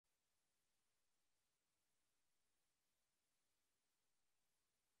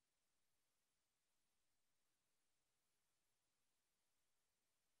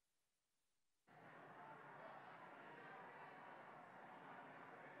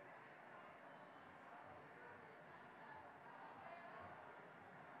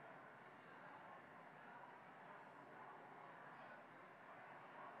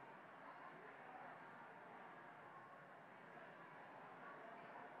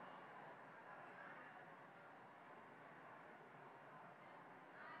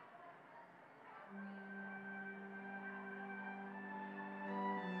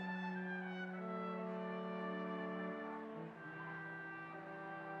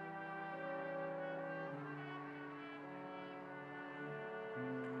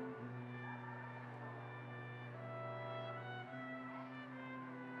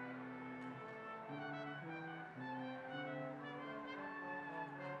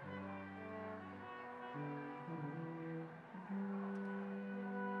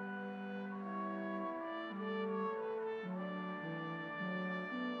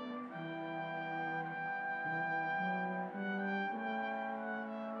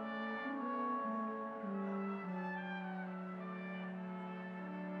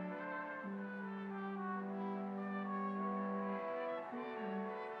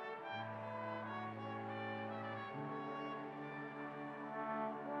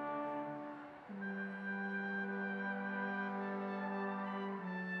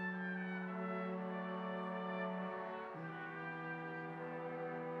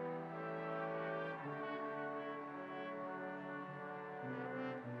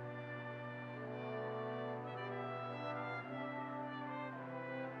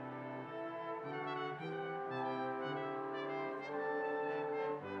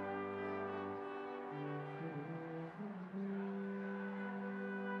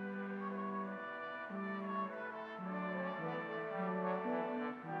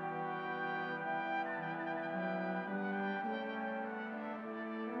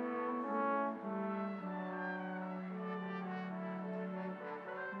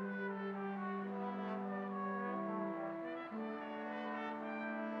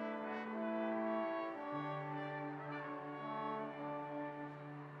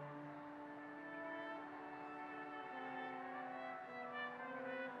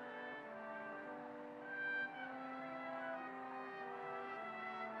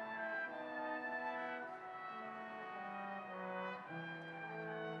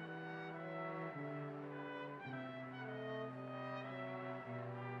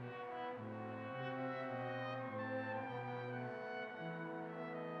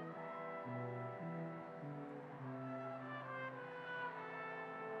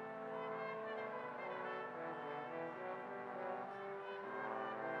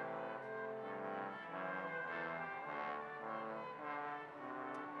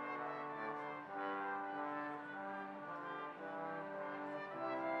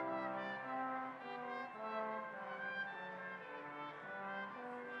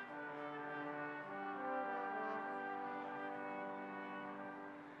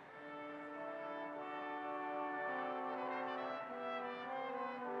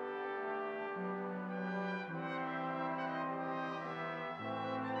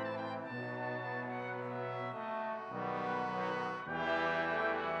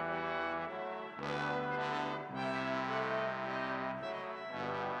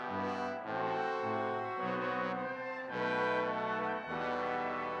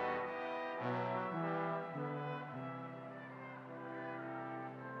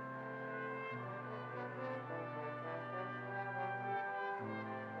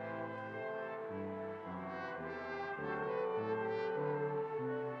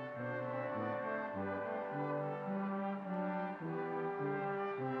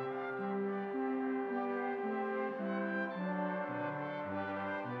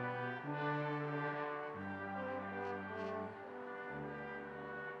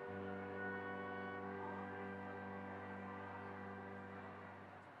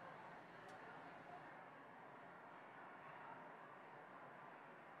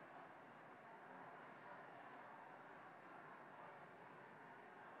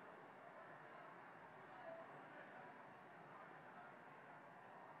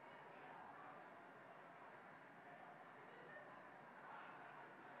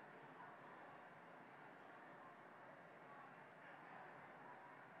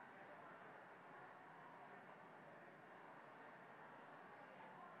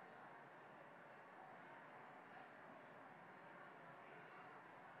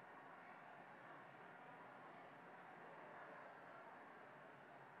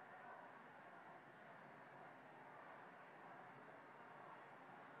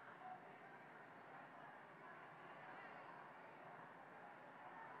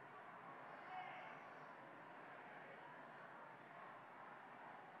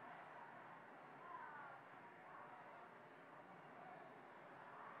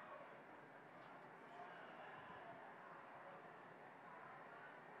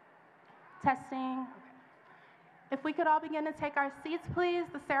Testing. If we could all begin to take our seats, please.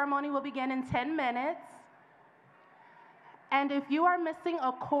 The ceremony will begin in 10 minutes. And if you are missing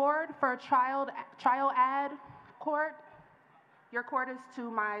a cord for a trial ad cord, your cord is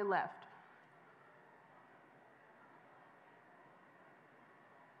to my left.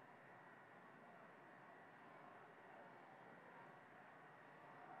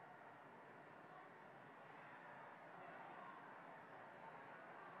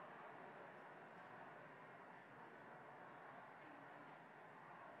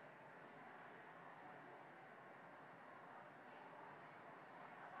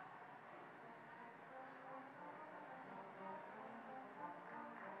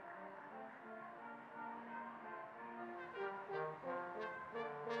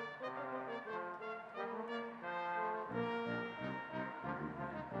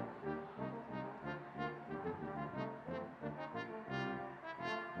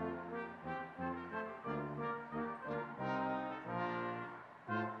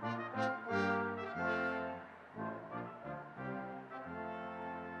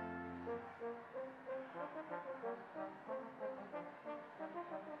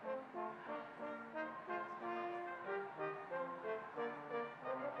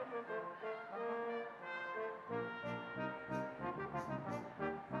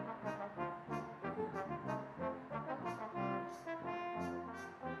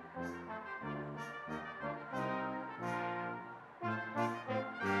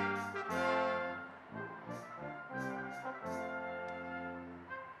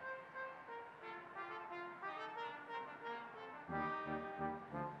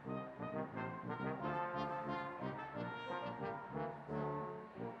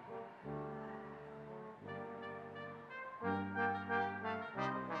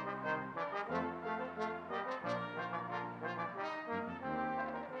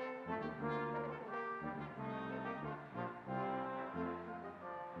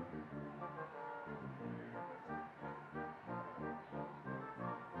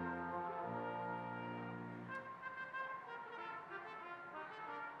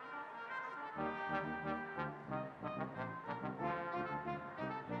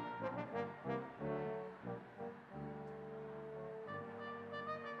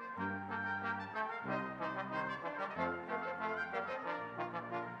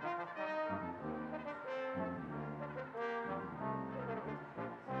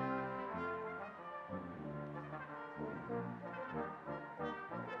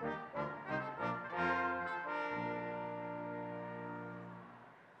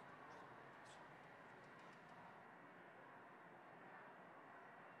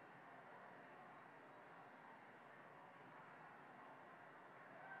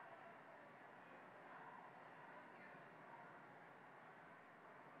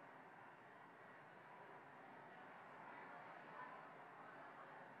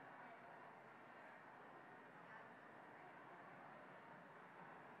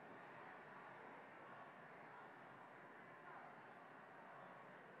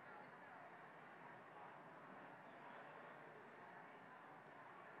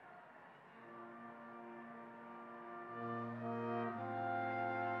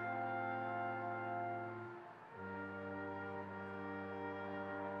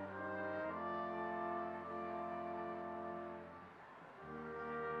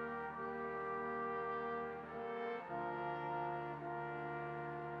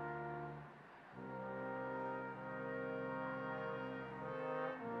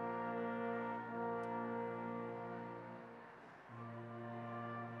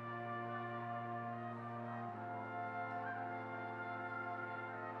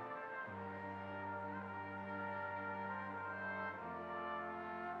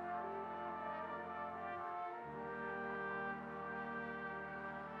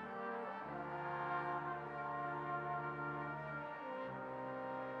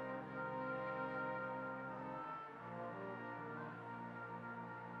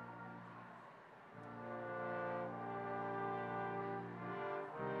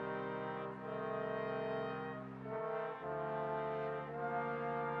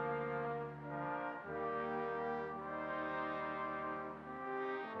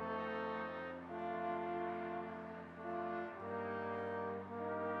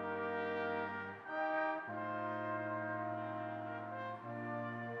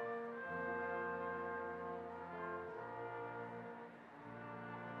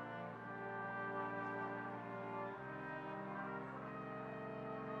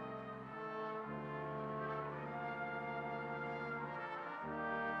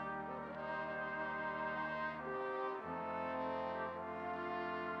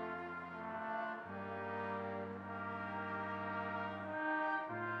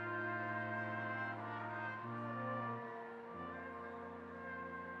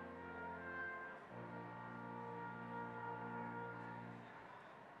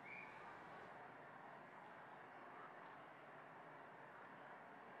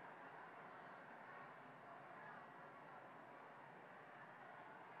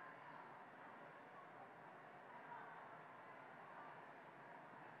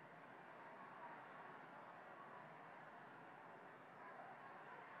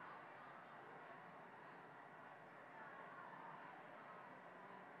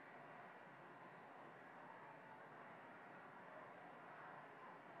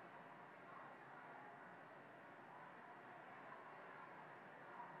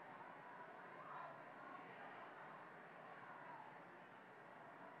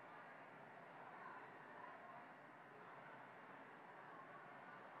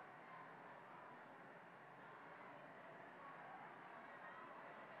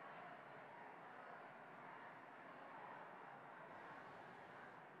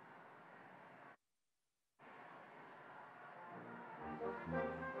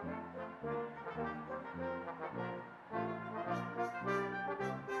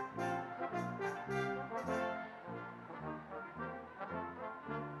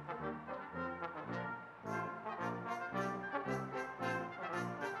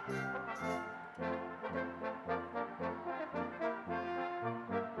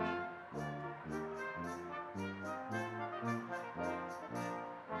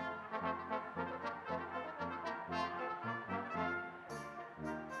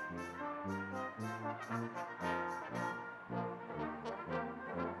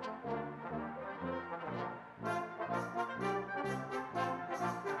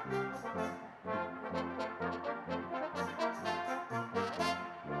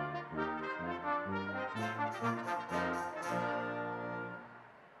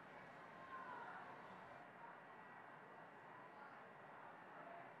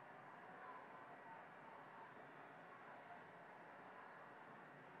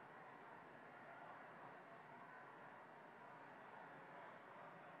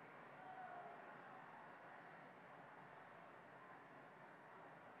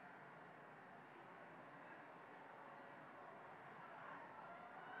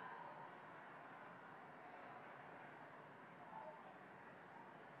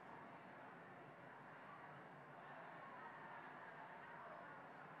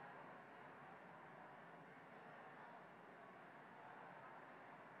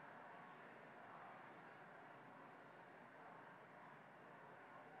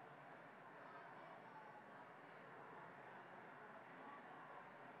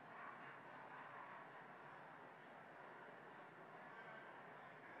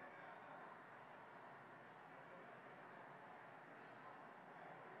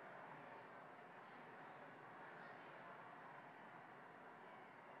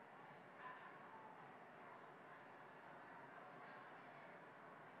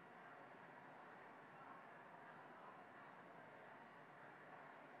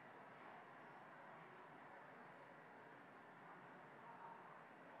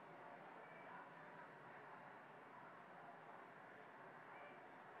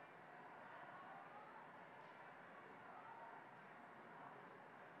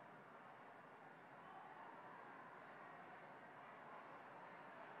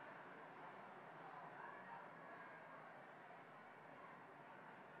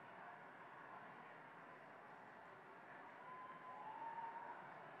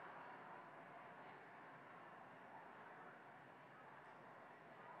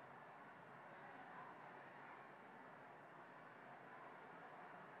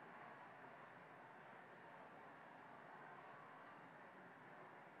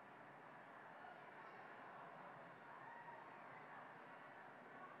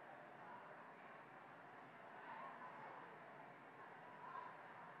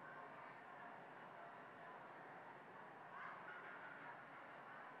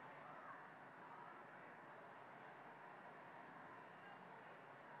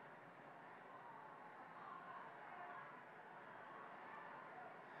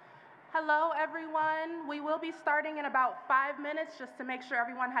 Hello, everyone. We will be starting in about 5 minutes just to make sure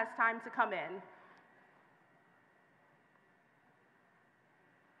everyone has time to come in.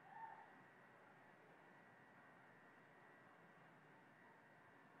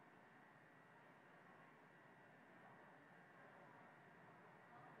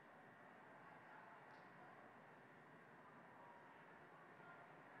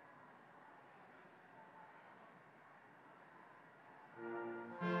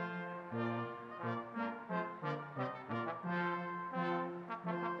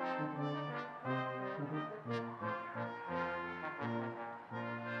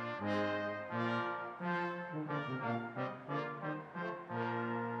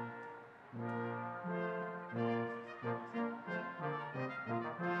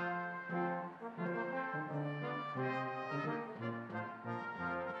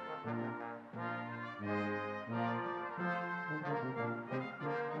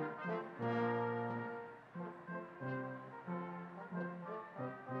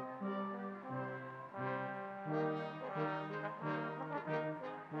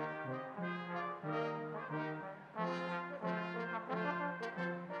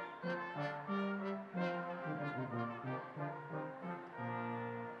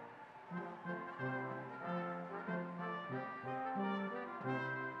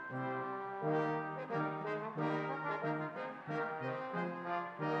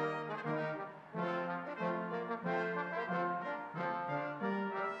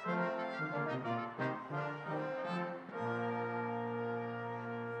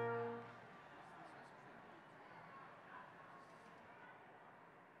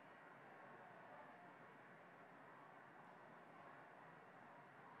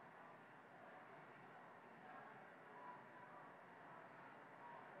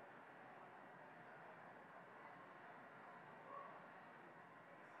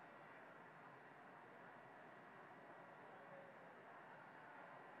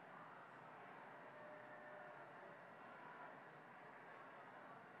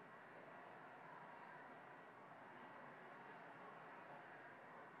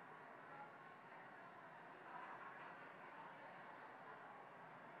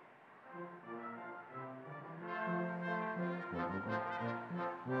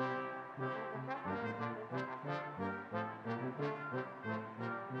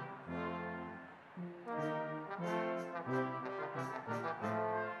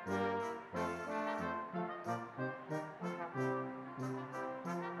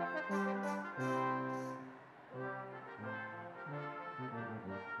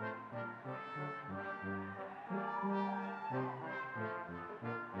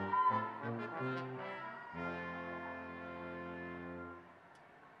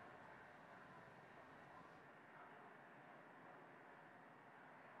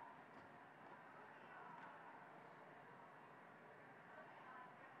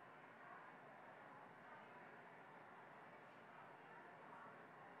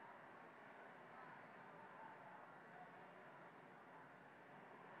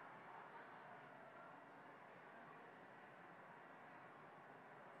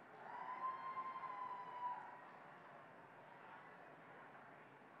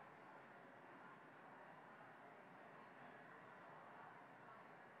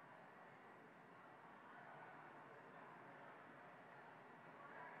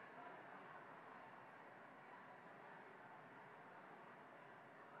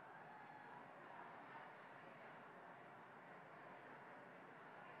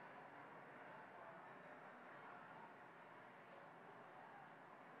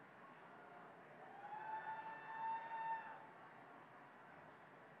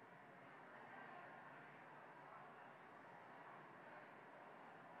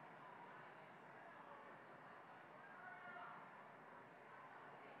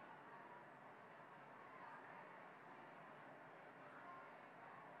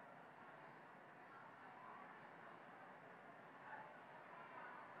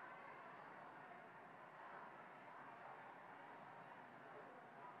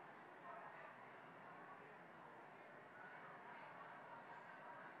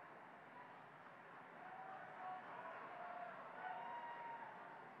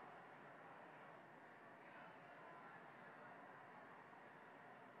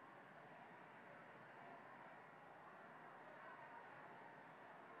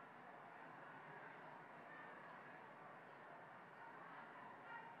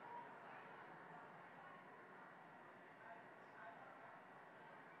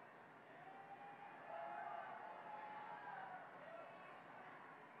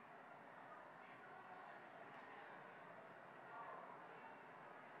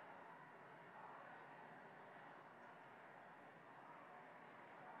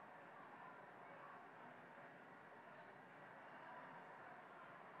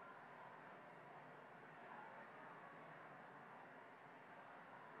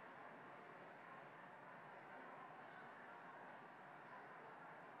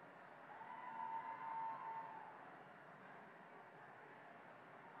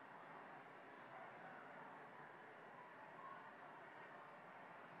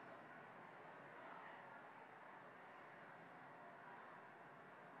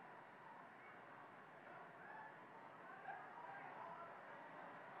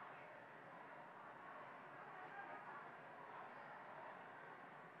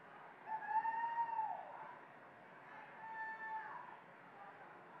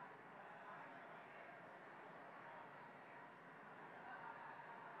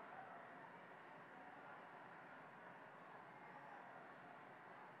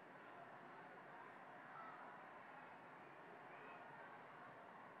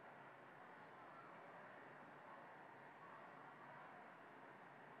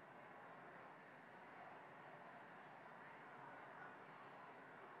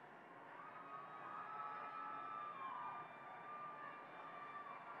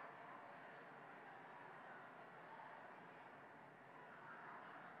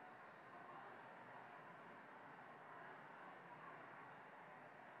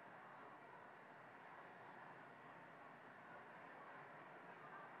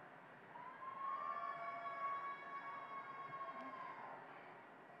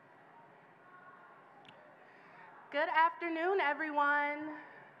 Good afternoon, everyone.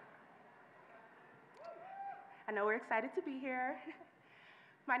 I know we're excited to be here.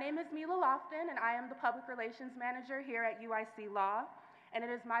 My name is Mila Lofton, and I am the Public Relations Manager here at UIC Law, and it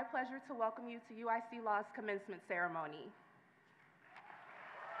is my pleasure to welcome you to UIC Law's commencement ceremony.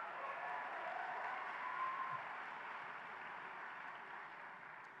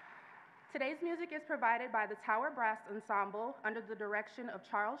 Today's music is provided by the Tower Brass Ensemble under the direction of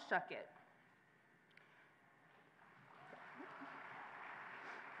Charles Shuckett.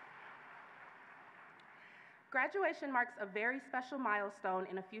 Graduation marks a very special milestone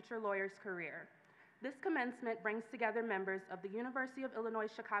in a future lawyer's career. This commencement brings together members of the University of Illinois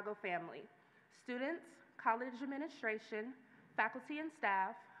Chicago family, students, college administration, faculty and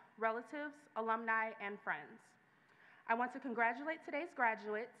staff, relatives, alumni, and friends. I want to congratulate today's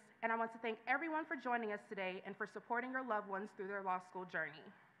graduates, and I want to thank everyone for joining us today and for supporting your loved ones through their law school journey.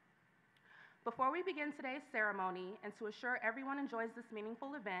 Before we begin today's ceremony, and to assure everyone enjoys this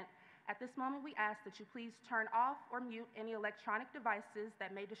meaningful event, at this moment we ask that you please turn off or mute any electronic devices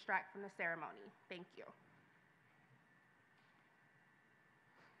that may distract from the ceremony. Thank you.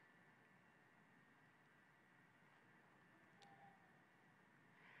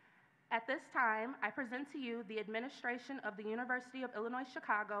 At this time, I present to you the administration of the University of Illinois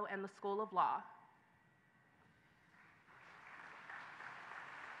Chicago and the School of Law.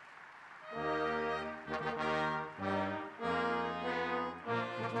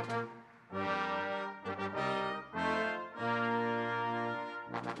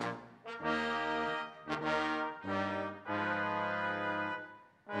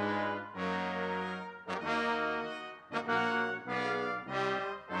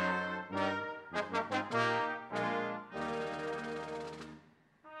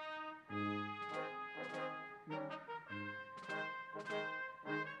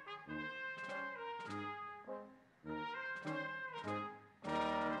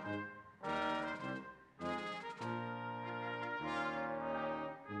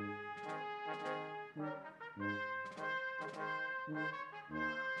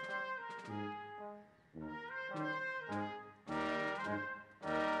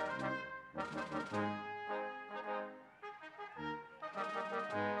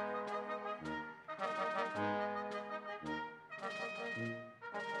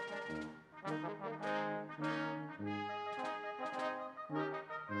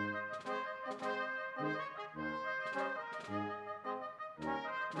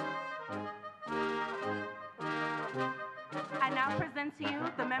 I now present to you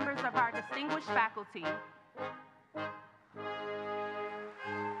the members of our distinguished faculty.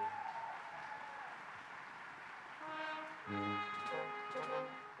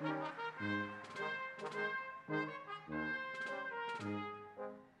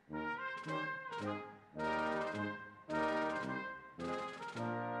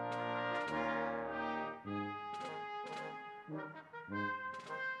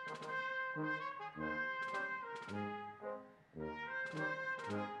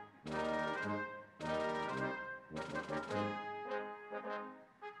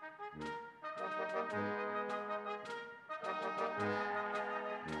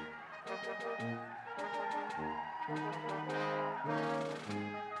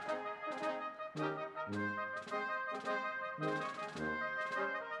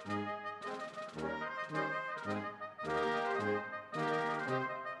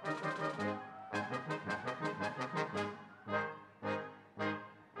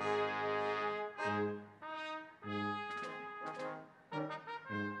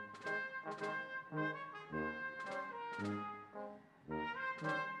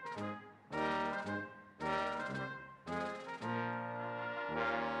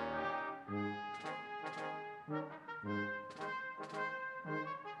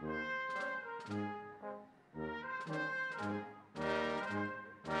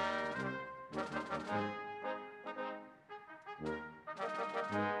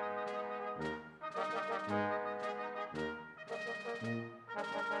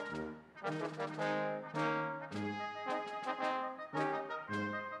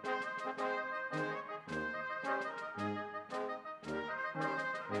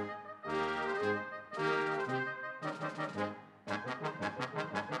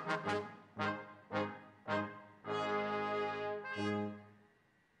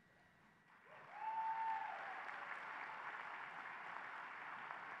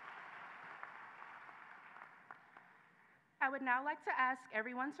 I would now like to ask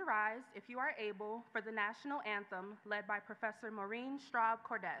everyone to rise, if you are able, for the national anthem led by Professor Maureen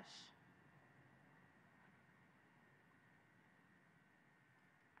Straub-Kordesh.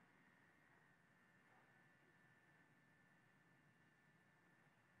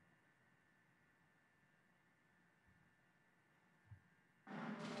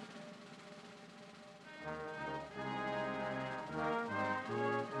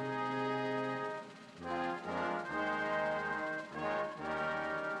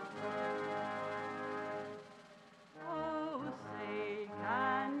 Oh, say,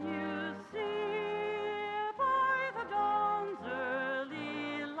 can you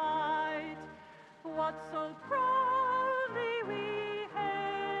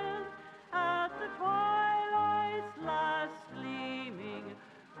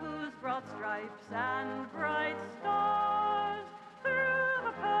stripes and bright stars through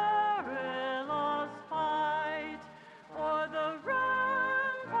the perilous fight. O'er the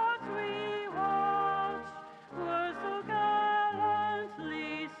ramparts we watched were so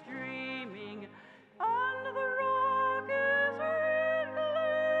gallantly streaming, and the rockets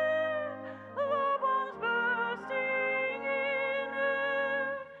riddling, the bombs bursting in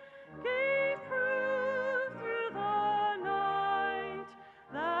air, gave proof through the night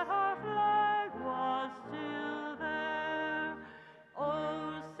that our flag was still there.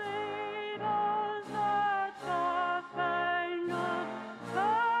 Oh, say does that star-spangled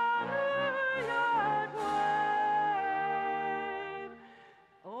banner yet wave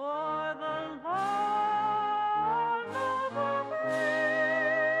o'er the land of the free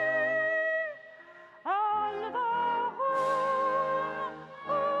and the home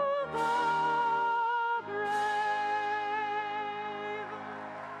of the brave?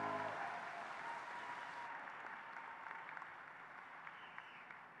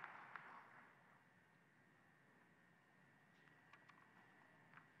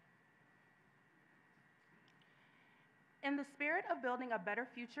 In the spirit of building a better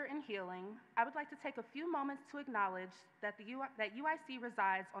future and healing, I would like to take a few moments to acknowledge that UIC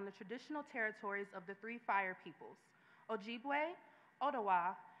resides on the traditional territories of the three fire peoples, Ojibwe,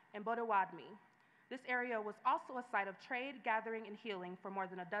 Ottawa, and Bodewadmi. This area was also a site of trade, gathering, and healing for more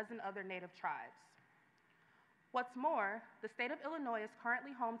than a dozen other Native tribes. What's more, the state of Illinois is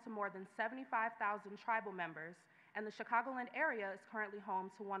currently home to more than 75,000 tribal members, and the Chicagoland area is currently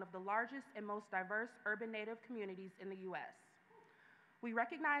home to one of the largest and most diverse urban Native communities in the U.S. We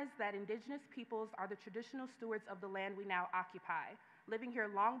recognize that Indigenous peoples are the traditional stewards of the land we now occupy, living here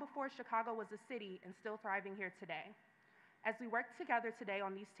long before Chicago was a city and still thriving here today. As we work together today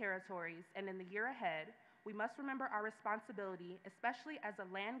on these territories and in the year ahead, we must remember our responsibility, especially as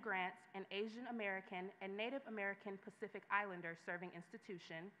a land grant and Asian American and Native American Pacific Islander serving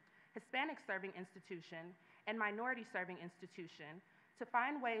institution, Hispanic serving institution, and minority serving institution, to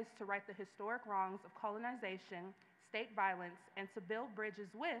find ways to right the historic wrongs of colonization, state violence, and to build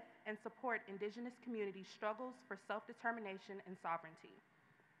bridges with and support Indigenous communities' struggles for self-determination and sovereignty.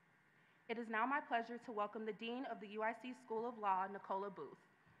 It is now my pleasure to welcome the Dean of the UIC School of Law, Nicola Booth.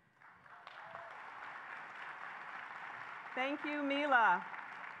 Thank you, Mila.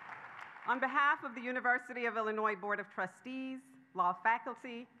 On behalf of the University of Illinois Board of Trustees, law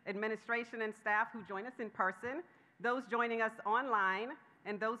faculty, administration, and staff who join us in person, those joining us online,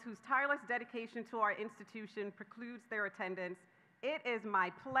 and those whose tireless dedication to our institution precludes their attendance, it is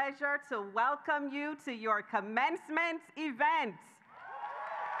my pleasure to welcome you to your commencement event.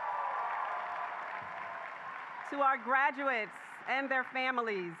 To our graduates and their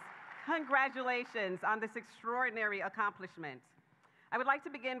families, congratulations on this extraordinary accomplishment. I would like to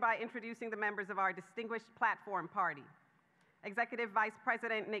begin by introducing the members of our distinguished platform party. Executive Vice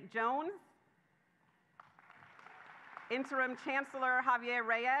President Nick Jones, Interim Chancellor Javier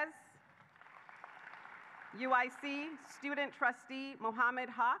Reyes, UIC Student Trustee Mohammed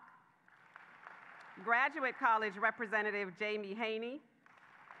Haq, Graduate College Representative Jamie Haney,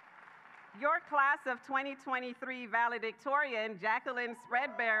 your class of 2023 valedictorian Jacqueline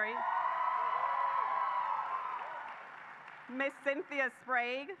Spreadberry, Miss Cynthia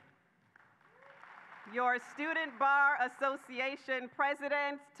Sprague, your Student Bar Association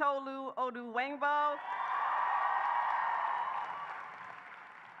President, Tolu Oduwengbo,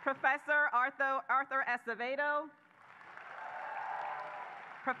 Professor Arthur Acevedo,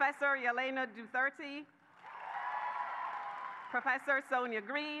 Professor Yelena Duterte, Professor Sonia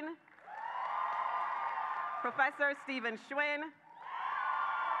Green, Professor Stephen Schwinn,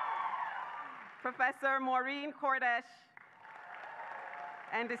 Professor Maureen Kordesh,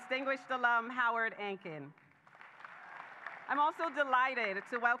 and distinguished alum Howard Ankin. I'm also delighted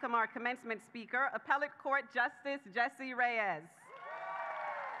to welcome our commencement speaker, Appellate Court Justice Jesse Reyes.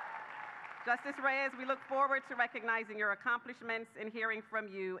 Justice Reyes, we look forward to recognizing your accomplishments and hearing from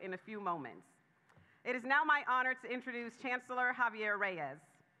you in a few moments. It is now my honor to introduce Chancellor Javier Reyes.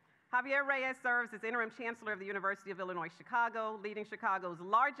 Javier Reyes serves as Interim Chancellor of the University of Illinois Chicago, leading Chicago's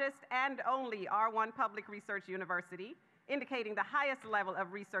largest and only R1 public research university, indicating the highest level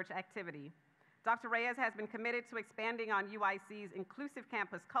of research activity. Dr. Reyes has been committed to expanding on UIC's inclusive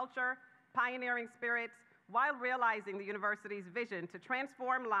campus culture, pioneering spirit, while realizing the university's vision to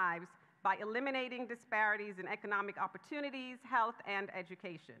transform lives by eliminating disparities in economic opportunities, health, and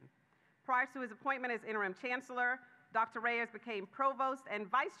education. Prior to his appointment as Interim Chancellor, Dr. Reyes became Provost and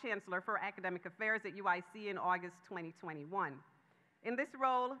Vice Chancellor for Academic Affairs at UIC in August 2021. In this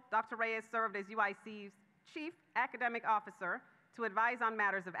role, Dr. Reyes served as UIC's Chief Academic Officer to advise on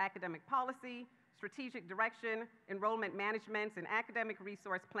matters of academic policy, strategic direction, enrollment management, and academic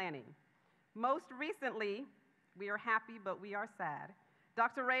resource planning. Most recently, we are happy, but we are sad.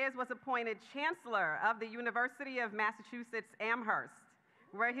 Dr. Reyes was appointed Chancellor of the University of Massachusetts Amherst,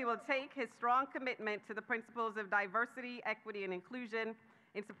 where he will take his strong commitment to the principles of diversity, equity, and inclusion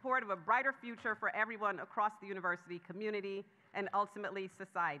in support of a brighter future for everyone across the university community and ultimately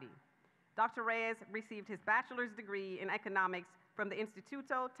society. Dr. Reyes received his bachelor's degree in economics from the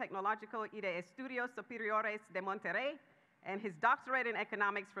Instituto Tecnológico y de Estudios Superiores de Monterrey and his doctorate in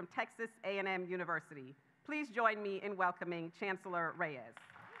economics from Texas A&M University. Please join me in welcoming Chancellor Reyes.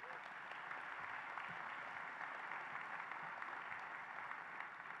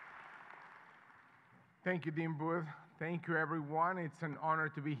 Thank you, Dean Booth. Thank you, everyone. It's an honor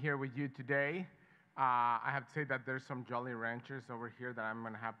to be here with you today. I have to say that there's some Jolly Ranchers over here that I'm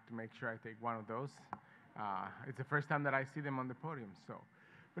going to have to make sure I take one of those. It's the first time that I see them on the podium.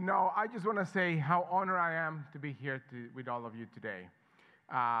 But no, I just want to say how honored I am to be here with all of you today.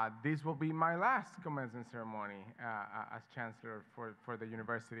 This will be my last commencement ceremony as Chancellor for the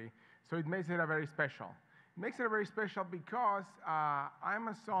university, so it makes it a very special. It makes it very special because I'm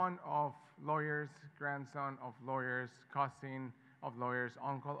a son of lawyers, grandson of lawyers, cousin of lawyers,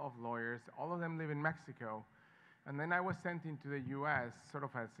 uncle of lawyers. All of them live in Mexico. And then I was sent into the US sort of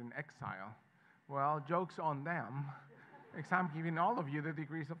as an exile. Well, joke's on them, because I'm giving all of you the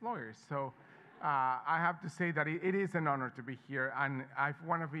degrees of lawyers. So I have to say that it is an honor to be here, and I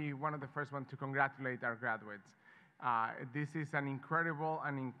want to be one of the first ones to congratulate our graduates. This is an incredible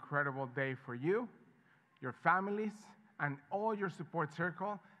day for you, your families, and all your support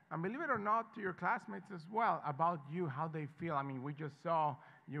circle, and believe it or not, to your classmates as well, about you, how they feel. I mean, we just saw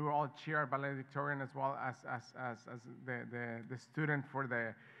you all cheer valedictorian as well as the student for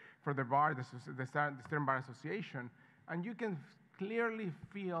the bar, the Student Bar Association, and you can clearly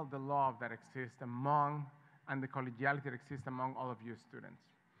feel the love that exists among, and the collegiality that exists among all of you students.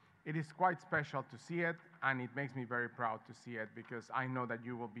 It is quite special to see it, and it makes me very proud to see it, because I know that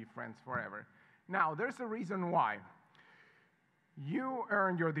you will be friends forever. Now, there's a reason why. You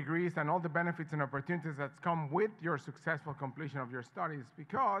earn your degrees and all the benefits and opportunities that come with your successful completion of your studies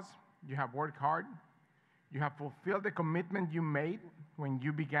because you have worked hard, you have fulfilled the commitment you made when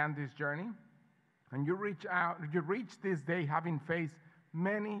you began this journey, and you reach this day having faced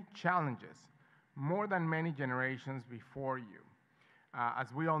many challenges, more than many generations before you.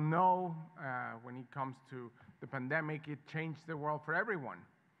 As we all know, when it comes to the pandemic, it changed the world for everyone.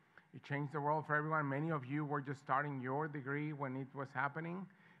 It changed the world for everyone. Many of you were just starting your degree when it was happening,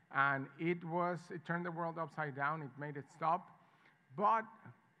 and it turned the world upside down. It made it stop, but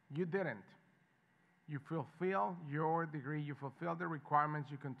you didn't. You fulfilled your degree, you fulfilled the requirements,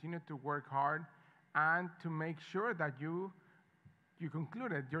 you continued to work hard, and to make sure that you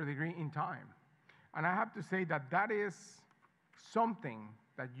concluded your degree in time. And I have to say that that is something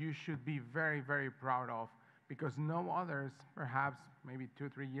that you should be very, very proud of, because no others, perhaps maybe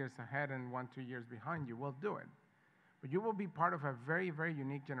 2-3 years ahead and 1-2 years behind you, will do it. But you will be part of a very, very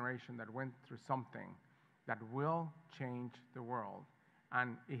unique generation that went through something that will change the world,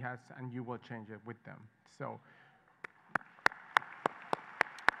 and it has, and you will change it with them. So,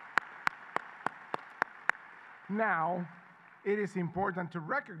 now, it is important to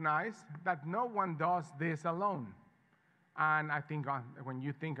recognize that no one does this alone. And I think when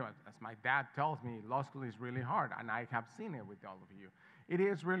you think of it, as my dad tells me, law school is really hard, and I have seen it with all of you. It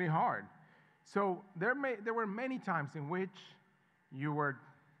is really hard. So there were many times in which you were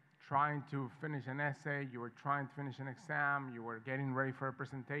trying to finish an essay, you were trying to finish an exam, you were getting ready for a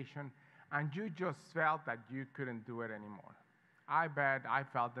presentation, and you just felt that you couldn't do it anymore. I bet I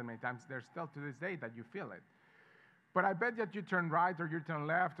felt that many times. There's still to this day that you feel it. But I bet that you turn right or you turn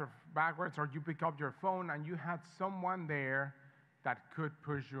left or backwards, or you pick up your phone and you had someone there that could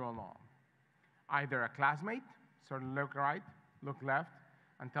push you along. Either a classmate, so look right, look left,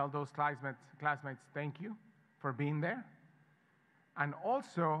 and tell those classmates thank you for being there. And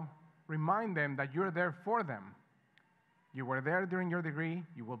also remind them that you're there for them. You were there during your degree,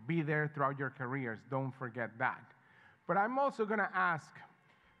 you will be there throughout your careers. Don't forget that. But I'm also going to ask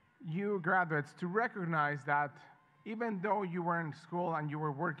you graduates to recognize that even though you were in school and you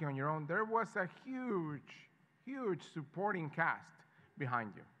were working on your own, there was a huge supporting cast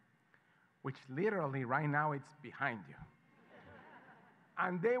behind you, which literally right now it's behind you.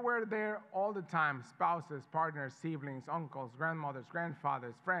 And they were there all the time, spouses, partners, siblings, uncles, grandmothers,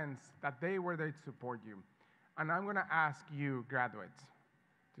 grandfathers, friends, that they were there to support you. And I'm going to ask you graduates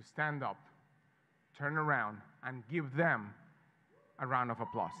to stand up, turn around, and give them a round of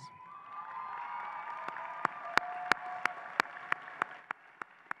applause.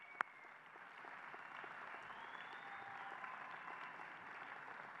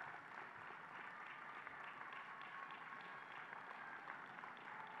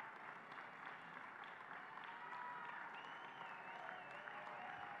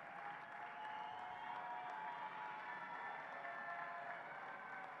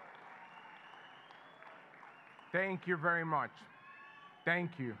 Thank you very much.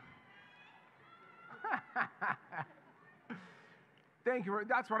 Thank you. Thank you.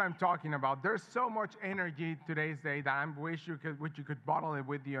 That's what I'm talking about. There's so much energy today's day that I wish you could bottle it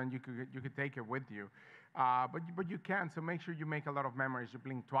with you and you could take it with you. But you can't. So make sure you make a lot of memories. You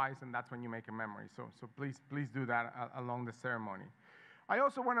blink twice, and that's when you make a memory. So please do that along the ceremony. I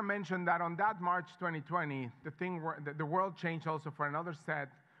also want to mention that on that March 2020, the world changed also for another set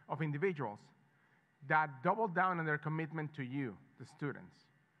of individuals that doubled down on their commitment to you, the students,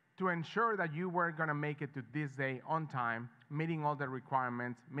 to ensure that you were going to make it to this day on time, meeting all the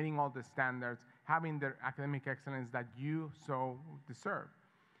requirements, meeting all the standards, having the academic excellence that you so deserve.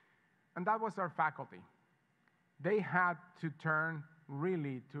 And that was our faculty. They had to turn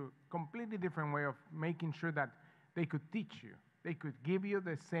really to a completely different way of making sure that they could teach you. They could give you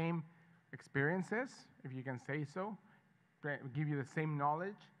the same experiences, if you can say so, give you the same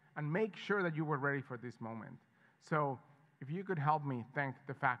knowledge, and make sure that you were ready for this moment. So if you could help me thank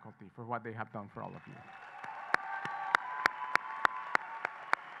the faculty for what they have done for all of you.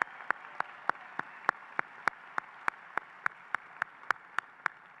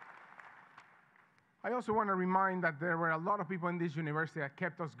 I also want to remind that there were a lot of people in this university that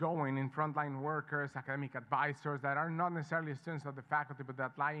kept us going, in frontline workers, academic advisors that are not necessarily students of the faculty, but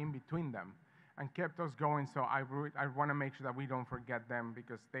that lie in between them and kept us going. So I want to make sure that we don't forget them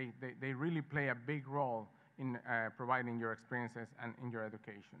because they really play a big role in providing your experiences and in your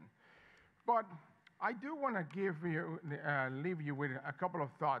education. But I do want to leave you with a couple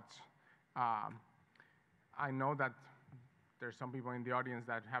of thoughts. I know that there's some people in the audience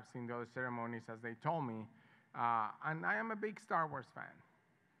that have seen the other ceremonies, as they told me, and I am a big Star Wars fan.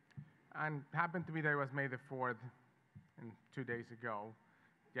 And happened to be that it was May the 4th, and 2 days ago.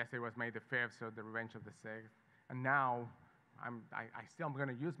 Yesterday was May the 5th, so the Revenge of the Sith. And now, I still am going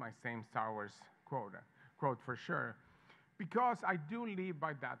to use my same Star Wars quote for sure, because I do live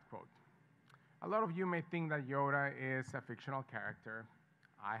by that quote. A lot of you may think that Yoda is a fictional character.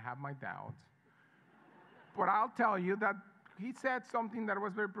 I have my doubts. But I'll tell you that he said something that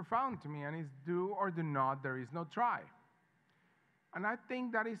was very profound to me, and it's do or do not, there is no try. And I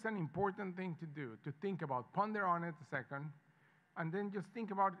think that is an important thing to do, to think about, ponder on it a second, and then just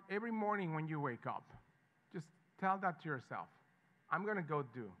think about every morning when you wake up. Just tell that to yourself. I'm going to go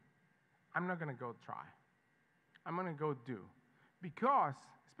do. I'm not going to go try. I'm going to go do. Because,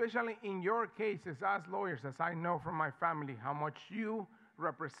 especially in your cases as lawyers, as I know from my family, how much you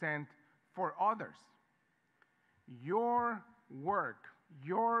represent for others. Your work,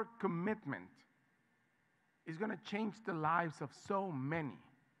 your commitment is going to change the lives of so many.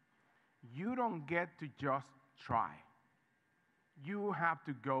 You don't get to just try. You have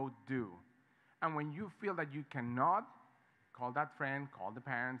to go do. And when you feel that you cannot, call that friend, call the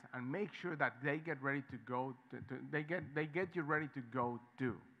parents, and make sure that they get ready to go. They get you ready to go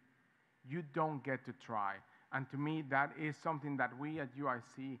do. You don't get to try. And to me, that is something that we at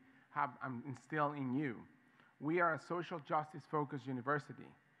UIC have instilled in you. We are a social justice-focused university.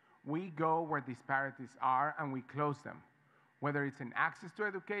 We go where disparities are and we close them. Whether it's in access to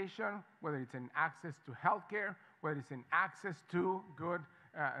education, whether it's in access to healthcare, whether it's in access to good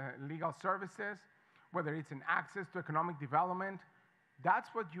legal services, whether it's in access to economic development, that's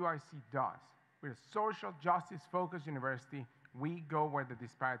what UIC does. We're a social justice-focused university. We go where the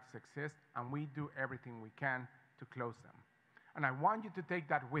disparities exist, and we do everything we can to close them. And I want you to take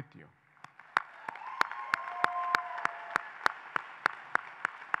that with you.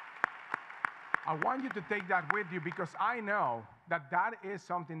 I want you to take that with you because I know that that is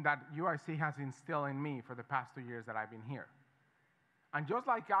something that UIC has instilled in me for the past 2 years that I've been here. And just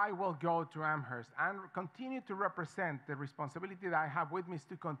like I will go to Amherst and continue to represent, the responsibility that I have with me is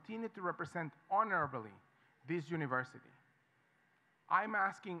to continue to represent honorably this university. I'm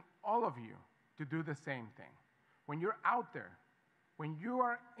asking all of you to do the same thing. When you're out there, when you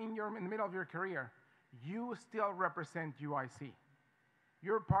are in the middle of your career, you still represent UIC.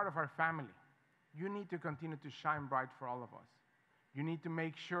 You're part of our family. You need to continue to shine bright for all of us. You need to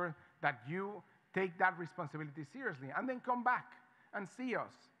make sure that you take that responsibility seriously and then come back and see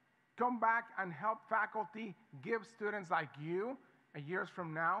us. Come back and help faculty give students like you, years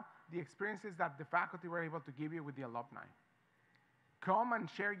from now, the experiences that the faculty were able to give you with the alumni. Come and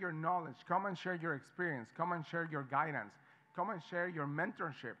share your knowledge. Come and share your experience. Come and share your guidance. Come and share your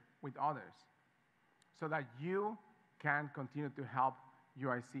mentorship with others so that you can continue to help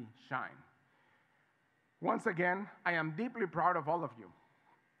UIC shine. Once again, I am deeply proud of all of you.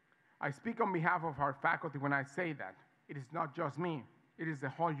 I speak on behalf of our faculty when I say that. It is not just me, it is the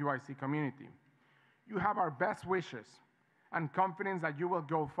whole UIC community. You have our best wishes and confidence that you will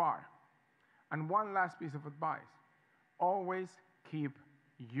go far. And one last piece of advice, always keep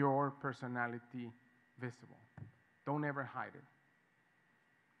your personality visible. Don't ever hide it.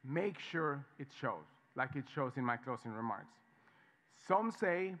 Make sure it shows, like it shows in my closing remarks. Some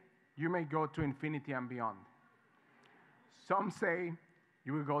say you may go to infinity and beyond. Some say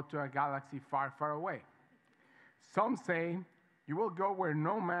you will go to a galaxy far, far away. Some say you will go where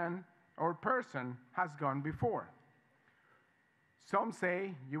no man or person has gone before. Some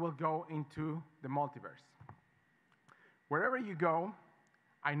say you will go into the multiverse. Wherever you go,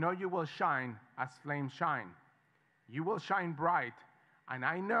 I know you will shine as flames shine. You will shine bright, and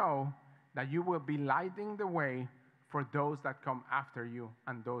I know that you will be lighting the way for those that come after you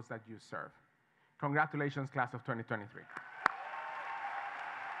and those that you serve. Congratulations, class of 2023.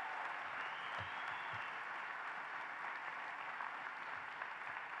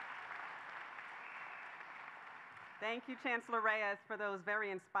 Thank you, Chancellor Reyes, for those very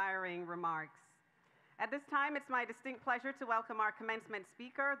inspiring remarks. At this time, it's my distinct pleasure to welcome our commencement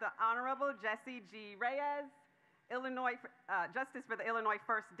speaker, the Honorable Jesse G. Reyes, Justice for the Illinois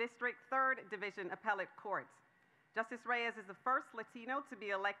 1st District, 3rd Division Appellate Court. Justice Reyes is the first Latino to be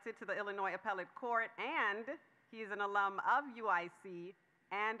elected to the Illinois Appellate Court, and he is an alum of UIC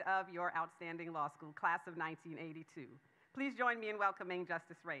and of your outstanding law school, class of 1982. Please join me in welcoming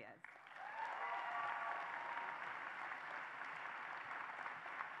Justice Reyes.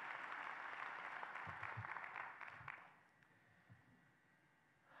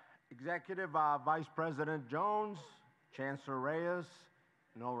 Executive Vice President Jones, Chancellor Reyes,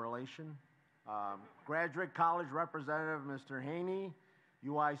 no relation. Graduate College Representative Mr. Haney,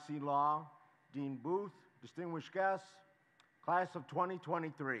 UIC Law, Dean Booth, distinguished guests, class of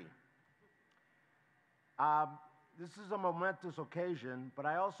 2023. This is a momentous occasion, but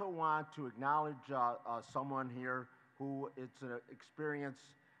I also want to acknowledge someone here who it's an experience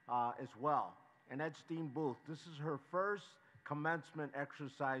as well, and that's Dean Booth. This is her first commencement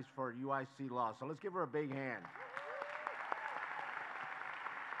exercise for UIC Law, so let's give her a big hand.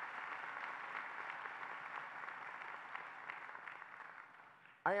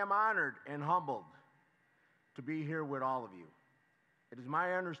 I am honored and humbled to be here with all of you. It is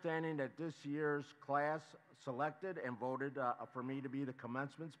my understanding that this year's class selected and voted for me to be the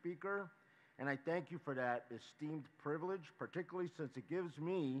commencement speaker, and I thank you for that esteemed privilege, particularly since it gives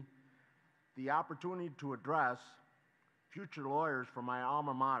me the opportunity to address future lawyers from my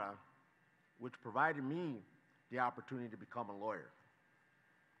alma mater, which provided me the opportunity to become a lawyer.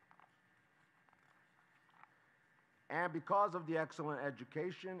 And because of the excellent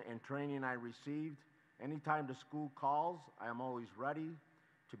education and training I received, anytime the school calls, I am always ready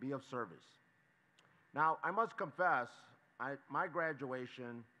to be of service. Now, I must confess, my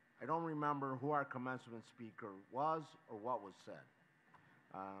graduation, I don't remember who our commencement speaker was or what was said.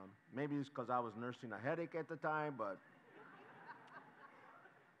 Maybe it's because I was nursing a headache at the time, but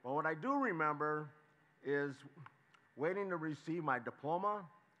what I do remember is waiting to receive my diploma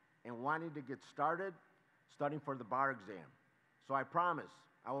and wanting to get started studying for the bar exam. So I promise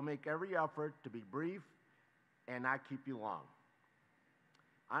I will make every effort to be brief and not keep you long.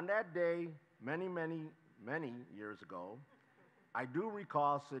 On that day, many, many, many years ago, I do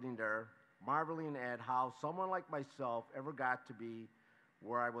recall sitting there marveling at how someone like myself ever got to be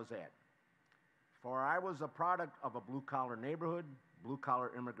where I was at. For I was a product of a blue-collar neighborhood,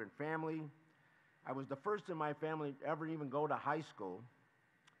 blue-collar immigrant family. I was the first in my family to ever even go to high school.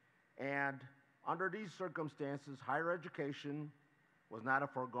 And under these circumstances, higher education was not a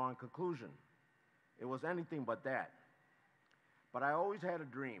foregone conclusion. It was anything but that. But I always had a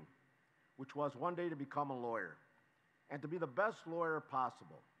dream, which was one day to become a lawyer and to be the best lawyer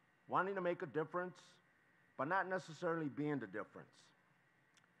possible, wanting to make a difference, but not necessarily being the difference.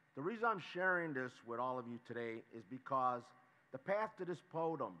 The reason I'm sharing this with all of you today is because the path to this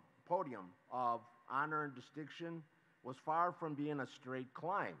podium of honor and distinction was far from being a straight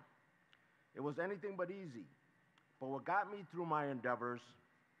climb. It was anything but easy. But what got me through my endeavors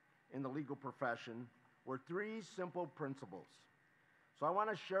in the legal profession were three simple principles. So I want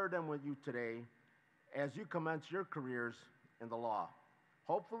to share them with you today as you commence your careers in the law.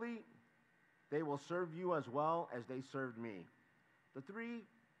 Hopefully, they will serve you as well as they served me. The three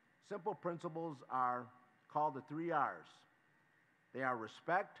simple principles are called the 3 R's. They are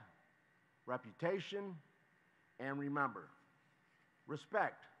respect, reputation, and remember.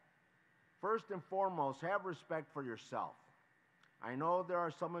 Respect. First and foremost, have respect for yourself. I know there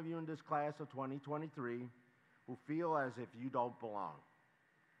are some of you in this class of 2023 who feel as if you don't belong.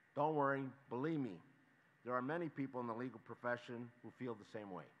 Don't worry, believe me, there are many people in the legal profession who feel the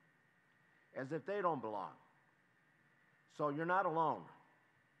same way, as if they don't belong. So you're not alone.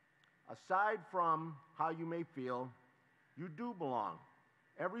 Aside from how you may feel, you do belong.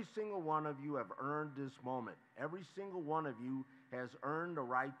 Every single one of you have earned this moment. Every single one of you has earned the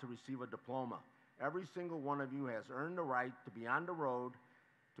right to receive a diploma. Every single one of you has earned the right to be on the road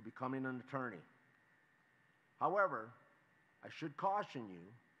to becoming an attorney. However, I should caution you,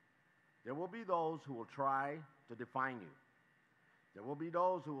 there will be those who will try to define you. There will be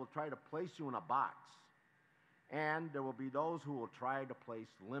those who will try to place you in a box. And there will be those who will try to place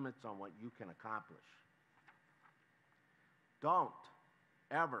limits on what you can accomplish. Don't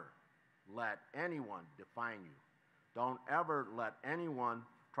ever let anyone define you. Don't ever let anyone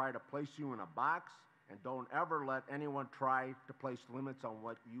try to place you in a box, and don't ever let anyone try to place limits on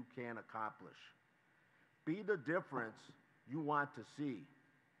what you can accomplish. Be the difference you want to see.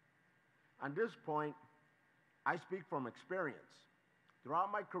 On this point, I speak from experience.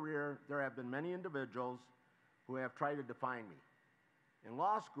 Throughout my career, there have been many individuals who have tried to define me. In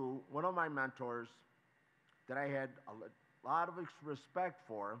law school, one of my mentors that I had a lot of respect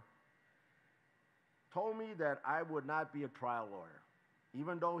for told me that I would not be a trial lawyer,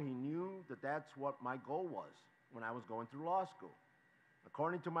 even though he knew that that's what my goal was when I was going through law school.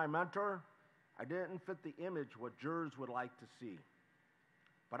 According to my mentor, I didn't fit the image what jurors would like to see.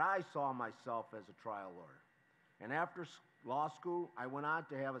 But I saw myself as a trial lawyer. And after law school, I went on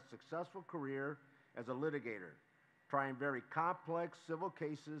to have a successful career as a litigator, trying very complex civil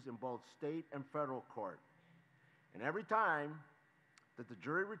cases in both state and federal court. And every time that the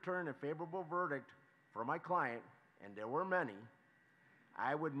jury returned a favorable verdict for my client, and there were many,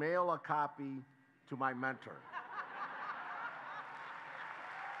 I would mail a copy to my mentor.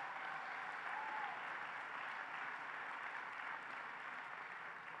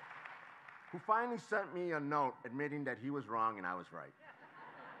 Who finally sent me a note admitting that he was wrong and I was right.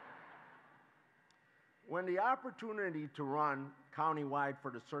 When the opportunity to run countywide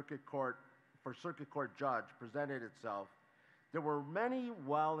for the circuit court judge presented itself, there were many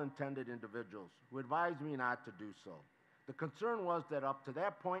well-intended individuals who advised me not to do so. The concern was that up to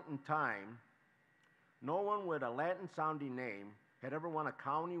that point in time, no one with a Latin-sounding name had ever won a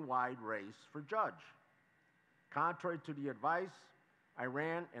county-wide race for judge. Contrary to the advice, I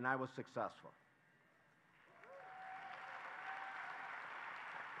ran and I was successful.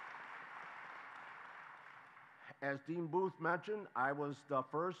 As Dean Booth mentioned, I was the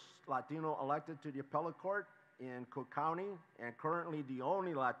first Latino elected to the appellate court in Cook County and currently the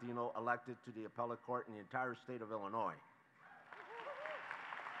only Latino elected to the appellate court in the entire state of Illinois.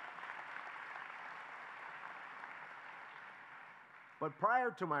 But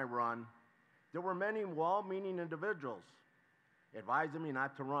prior to my run, there were many well-meaning individuals advising me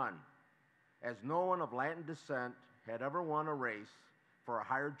not to run, as no one of Latin descent had ever won a race for a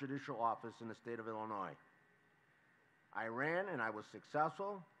higher judicial office in the state of Illinois. I ran and I was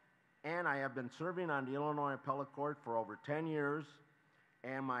successful, and I have been serving on the Illinois Appellate Court for over 10 years,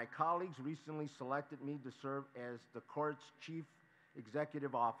 and my colleagues recently selected me to serve as the court's chief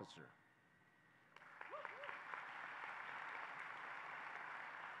executive officer.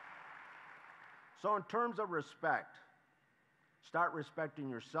 So in terms of respect, start respecting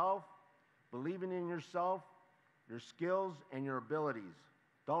yourself, believing in yourself, your skills, and your abilities.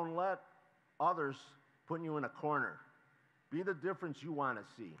 Don't let others put you in a corner. Be the difference you want to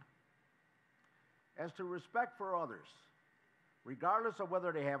see. As to respect for others, regardless of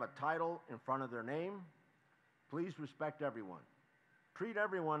whether they have a title in front of their name, please respect everyone. Treat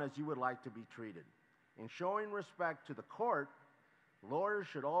everyone as you would like to be treated. In showing respect to the court, lawyers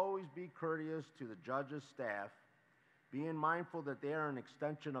should always be courteous to the judge's staff, being mindful that they are an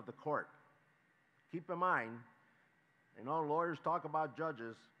extension of the court. Keep in mind, I know lawyers talk about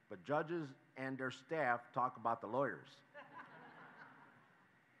judges, but judges and their staff talk about the lawyers.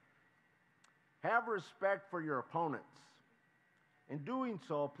 Have respect for your opponents. In doing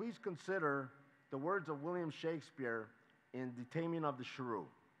so, please consider the words of William Shakespeare in The Taming of the Shrew.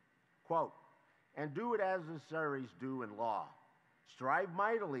 Quote, "And do it as adversaries do in law. Strive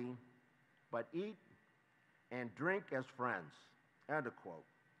mightily, but eat and drink as friends." End of quote.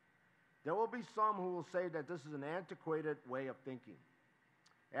 There will be some who will say that this is an antiquated way of thinking.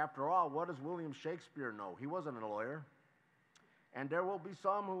 After all, what does William Shakespeare know? He wasn't a lawyer. And there will be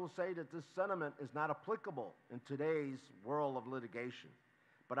some who will say that this sentiment is not applicable in today's world of litigation.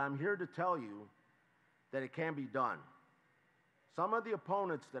 But I'm here to tell you that it can be done. Some of the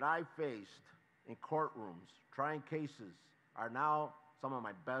opponents that I faced in courtrooms, trying cases, are now some of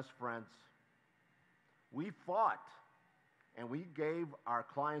my best friends. We fought, and we gave our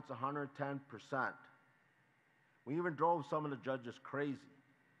clients 110%. We even drove some of the judges crazy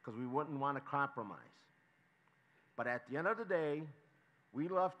because we wouldn't want to compromise. But at the end of the day, We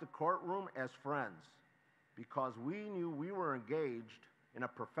left the courtroom as friends because we knew we were engaged in a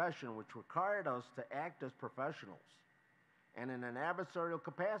profession which required us to act as professionals and in an adversarial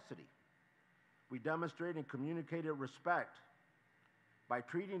capacity. We demonstrated and communicated respect by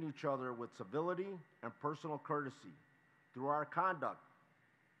treating each other with civility and personal courtesy. Through our conduct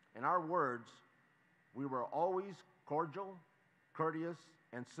and our words, we were always cordial, courteous,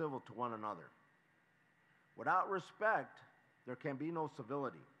 and civil to one another. Without respect, there can be no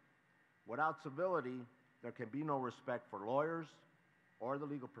civility. Without civility, there can be no respect for lawyers or the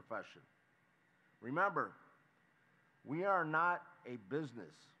legal profession. Remember, we are not a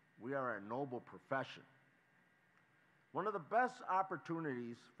business. We are a noble profession. One of the best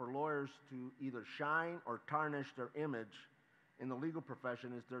opportunities for lawyers to either shine or tarnish their image in the legal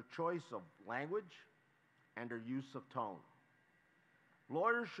profession is their choice of language and their use of tone.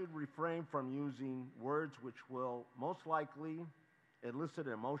 Lawyers should refrain from using words which will most likely elicit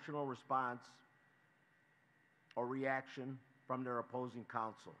an emotional response or reaction from their opposing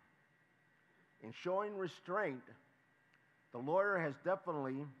counsel. In showing restraint, the lawyer has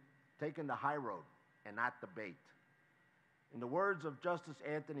definitely taken the high road and not the bait. In the words of Justice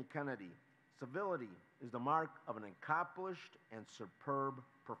Anthony Kennedy, civility is the mark of an accomplished and superb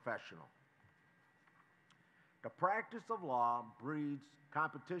professional. The practice of law breeds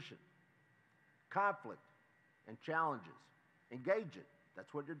competition, conflict, and challenges. Engage it.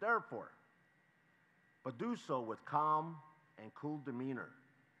 That's what you're there for. But do so with calm and cool demeanor.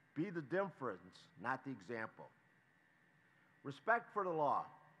 Be the difference, not the example. Respect for the law.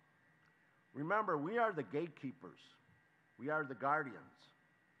 Remember, we are the gatekeepers. We are the guardians.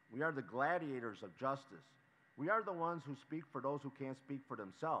 We are the gladiators of justice. We are the ones who speak for those who can't speak for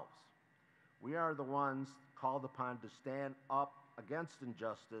themselves. We are the ones called upon to stand up against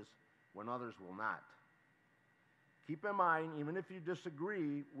injustice when others will not. Keep in mind, even if you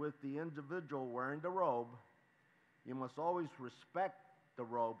disagree with the individual wearing the robe, you must always respect the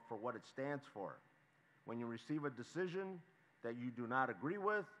robe for what it stands for. When you receive a decision that you do not agree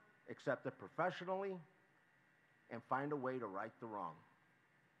with, accept it professionally and find a way to right the wrong.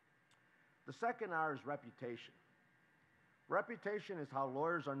 The second R is reputation. Reputation is how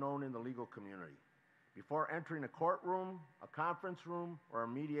lawyers are known in the legal community. Before entering a courtroom, a conference room, or a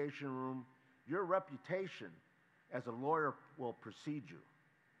mediation room, your reputation as a lawyer will precede you.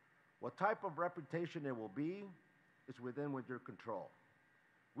 What type of reputation it will be is within your control.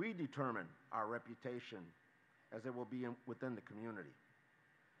 We determine our reputation as it will be within the community.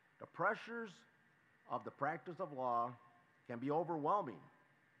 The pressures of the practice of law can be overwhelming,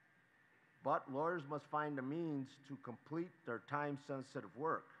 but lawyers must find a means to complete their time-sensitive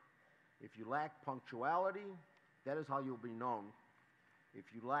work. If you lack punctuality, that is how you'll be known. If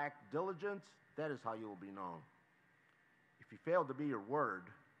you lack diligence, that is how you will be known. If you fail to be your word,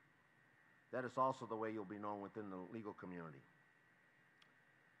 that is also the way you'll be known within the legal community.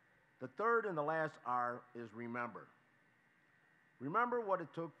 The third and the last R is remember. Remember what it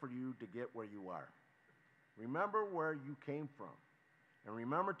took for you to get where you are. Remember where you came from. And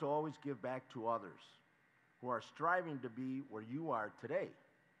remember to always give back to others who are striving to be where you are today.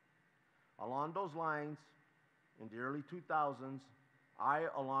 Along those lines, in the early 2000s, I,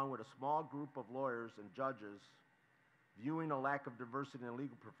 along with a small group of lawyers and judges, viewing a lack of diversity in the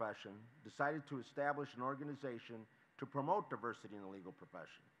legal profession, decided to establish an organization to promote diversity in the legal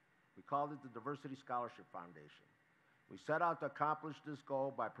profession. We called it the Diversity Scholarship Foundation. We set out to accomplish this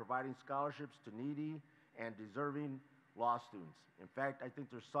goal by providing scholarships to needy and deserving law students. In fact, I think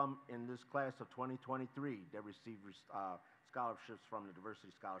there's some in this class of 2023 that received scholarships from the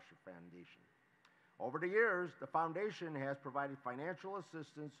Diversity Scholarship Foundation. Over the years, the foundation has provided financial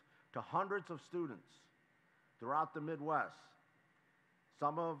assistance to hundreds of students throughout the Midwest.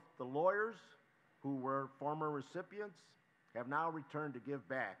 Some of the lawyers who were former recipients have now returned to give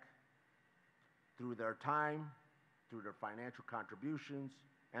back through their time, through their financial contributions,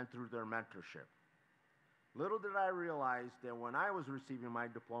 and through their mentorship. Little did I realize that when I was receiving my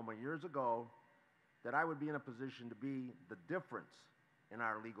diploma years ago, that I would be in a position to be the difference in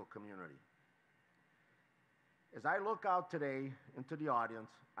our legal community. As I look out today into the audience,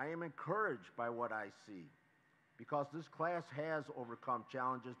 I am encouraged by what I see, because this class has overcome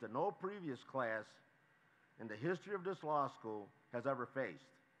challenges that no previous class in the history of this law school has ever faced.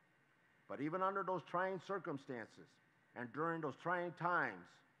 But even under those trying circumstances and during those trying times,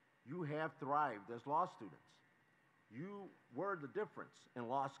 you have thrived as law students. You were the difference in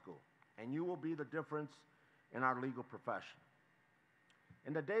law school, and you will be the difference in our legal profession.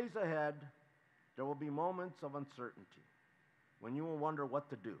 In the days ahead, there will be moments of uncertainty when you will wonder what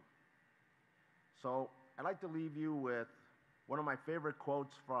to do. So I'd like to leave you with one of my favorite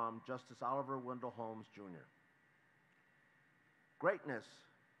quotes from Justice Oliver Wendell Holmes, Jr. Greatness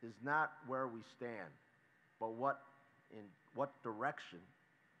is not where we stand, but in what direction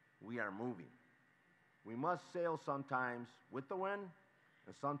we are moving. We must sail sometimes with the wind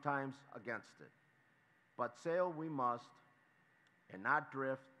and sometimes against it. But sail we must, and not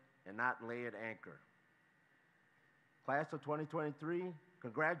drift and not lay at anchor. Class of 2023,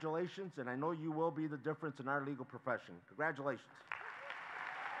 congratulations, and I know you will be the difference in our legal profession. Congratulations.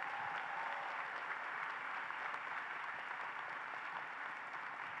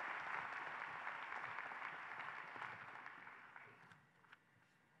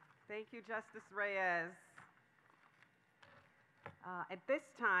 Thank you, Justice Reyes. At this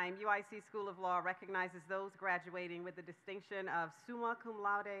time, UIC School of Law recognizes those graduating with the distinction of summa cum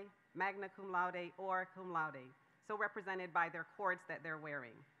laude, magna cum laude, or cum laude, so represented by their cords that they're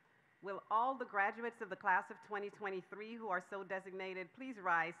wearing. Will all the graduates of the class of 2023 who are so designated please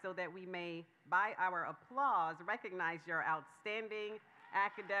rise so that we may, by our applause, recognize your outstanding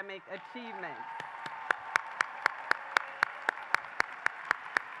academic achievements.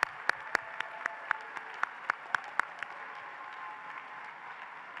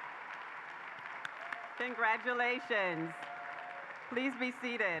 Congratulations. Please be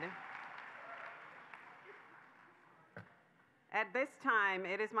seated. At this time,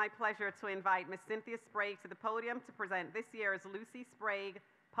 it is my pleasure to invite Ms. Cynthia Sprague to the podium to present this year's Lucy Sprague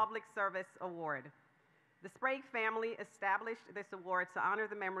Public Service Award. The Sprague family established this award to honor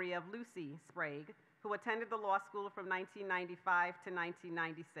the memory of Lucy Sprague, who attended the law school from 1995 to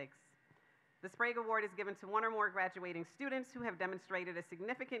 1996. The Sprague Award is given to one or more graduating students who have demonstrated a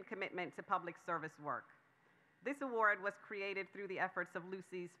significant commitment to public service work. This award was created through the efforts of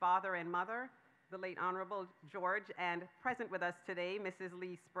Lucy's father and mother, the late Honorable George, and present with us today, Mrs.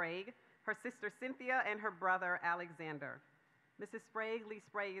 Lee Sprague, her sister Cynthia, and her brother Alexander. Mrs. Sprague, Lee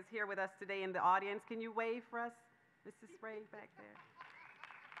Sprague is here with us today in the audience. Can you wave for us, Mrs. Sprague, back there?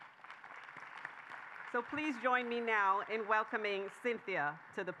 So please join me now in welcoming Cynthia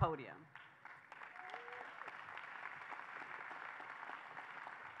to the podium.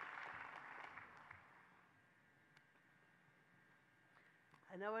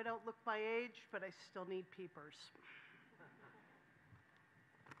 I know I don't look my age, but I still need peepers.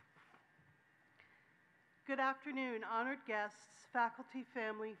 Good afternoon, honored guests, faculty,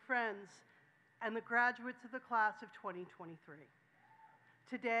 family, friends, and the graduates of the class of 2023.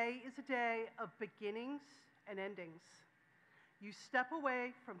 Today is a day of beginnings and endings. You step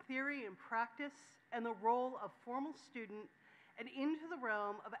away from theory and practice and the role of formal student and into the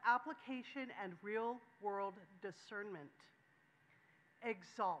realm of application and real-world discernment.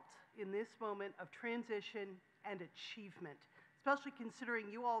 Exalt in this moment of transition and achievement, especially considering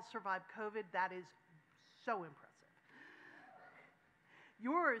you all survived COVID. That is so impressive.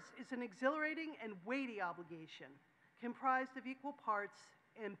 Yours is an exhilarating and weighty obligation comprised of equal parts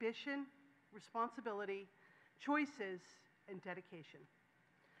ambition, responsibility, choices, and dedication.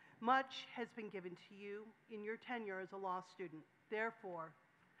 Much has been given to you in your tenure as a law student. Therefore,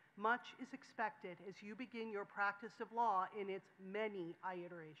 much is expected as you begin your practice of law in its many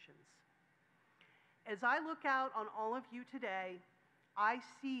iterations. As I look out on all of you today, I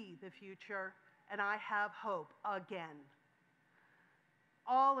see the future and I have hope again.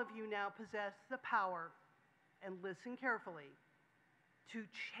 All of you now possess the power, and listen carefully, to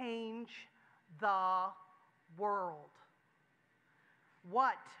change the world.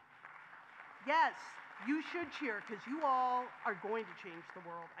 What? Yes. You should cheer because you all are going to change the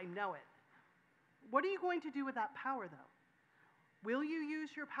world. I know it. What are you going to do with that power, though? Will you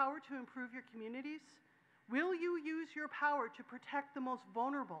use your power to improve your communities? Will you use your power to protect the most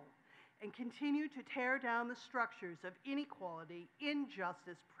vulnerable and continue to tear down the structures of inequality,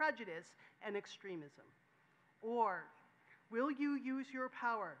 injustice, prejudice, and extremism? Or will you use your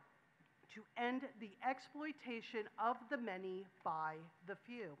power to end the exploitation of the many by the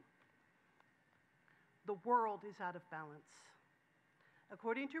few? The world is out of balance.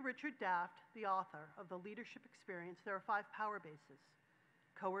 According to Richard Daft, the author of The Leadership Experience, there are 5 power bases: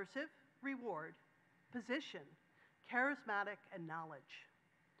 coercive, reward, position, charismatic, and knowledge.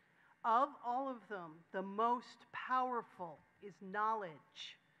 Of all of them, the most powerful is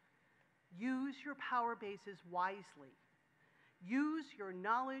knowledge. Use your power bases wisely. Use your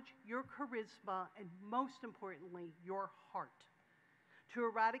knowledge, your charisma, and most importantly, your heart to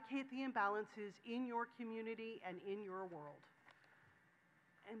eradicate the imbalances in your community and in your world.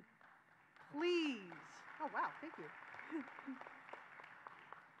 And please, oh wow, thank you.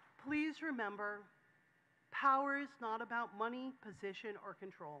 Please remember, power is not about money, position, or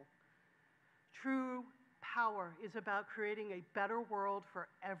control. True Power is about creating a better world for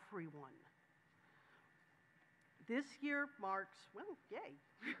everyone. This year marks, well, yay.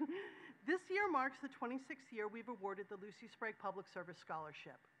 This year marks the 26th year we've awarded the Lucy Sprague Public Service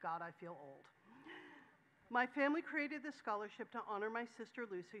Scholarship. God, I feel old. My family created this scholarship to honor my sister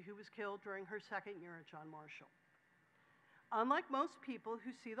Lucy, who was killed during her second year at John Marshall. Unlike most people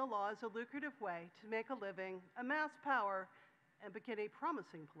who see the law as a lucrative way to make a living, amass power, and begin a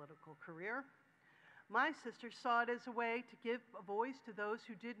promising political career, my sister saw it as a way to give a voice to those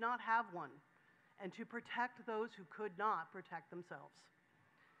who did not have one and to protect those who could not protect themselves.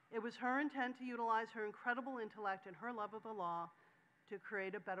 It was her intent to utilize her incredible intellect and her love of the law to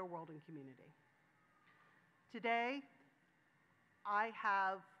create a better world and community. Today, I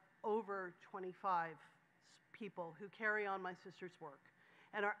have over 25 people who carry on my sister's work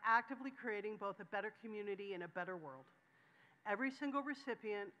and are actively creating both a better community and a better world. Every single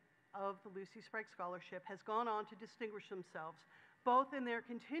recipient of the Lucy Sprague Scholarship has gone on to distinguish themselves, both in their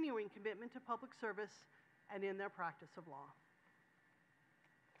continuing commitment to public service and in their practice of law.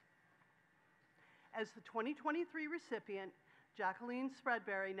 As the 2023 recipient, Jacqueline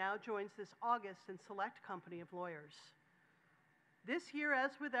Spreadberry now joins this august and select company of lawyers. This year,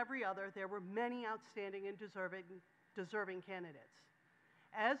 as with every other, there were many outstanding and deserving candidates.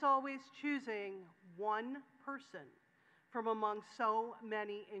 As always, choosing one person from among so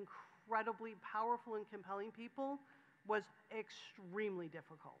many incredibly powerful and compelling people was extremely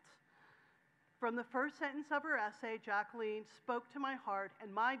difficult. From the first sentence of her essay, Jacqueline spoke to my heart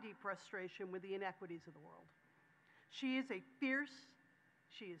and my deep frustration with the inequities of the world. She is a fierce,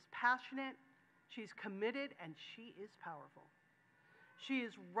 she is passionate, she's committed, and she is powerful. She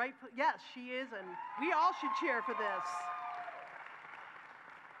is rightful, yes, she is, and we all should cheer for this.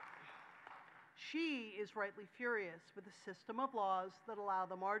 She is rightly furious with a system of laws that allow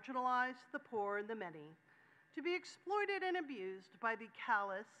the marginalized, the poor, and the many to be exploited and abused by the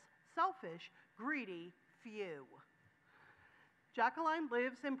callous, selfish, greedy few. Jacqueline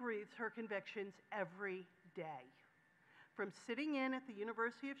lives and breathes her convictions every day. From sitting in at the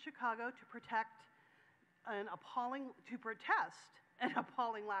University of Chicago to protest an appalling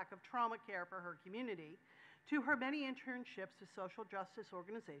lack of trauma care for her community, to her many internships with social justice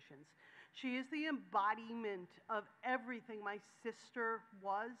organizations, she is the embodiment of everything my sister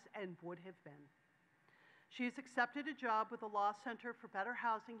was and would have been. She has accepted a job with the Law Center for Better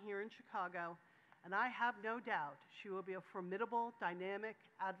Housing here in Chicago, and I have no doubt she will be a formidable, dynamic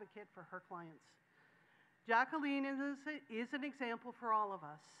advocate for her clients. Jacqueline is an example for all of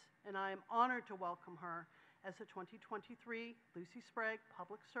us, and I am honored to welcome her as the 2023 Lucy Sprague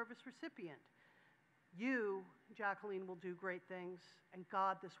Public Service recipient. You, Jacqueline, will do great things, and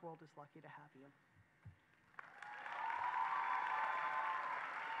God, this world is lucky to have you.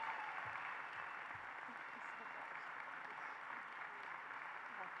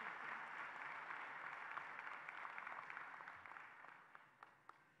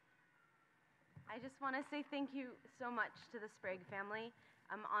 I just want to say thank you so much to the Sprague family.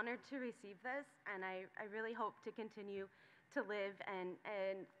 I'm honored to receive this, and I really hope to continue to live and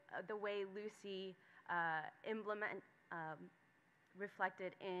the way Lucy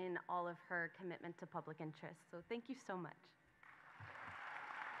reflected in all of her commitment to public interest. So thank you so much.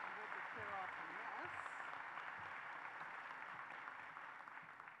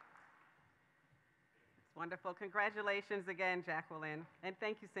 Wonderful. Congratulations again, Jacqueline. And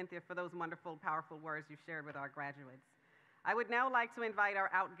thank you, Cynthia, for those wonderful, powerful words you shared with our graduates. I would now like to invite our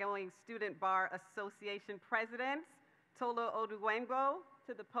outgoing Student Bar Association President, Tolo Oduwengo,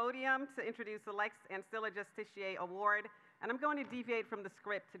 to the podium to introduce the Lex Ancilla Justitiae Award. And I'm going to deviate from the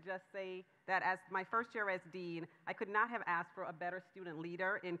script to just say that as my first year as Dean, I could not have asked for a better student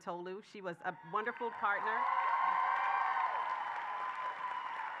leader in Tolu. She was a wonderful partner,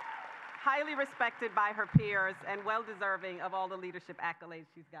 highly respected by her peers, and well-deserving of all the leadership accolades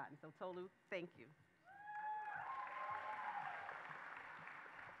she's gotten. So Tolu, thank you.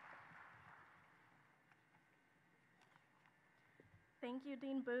 Thank you,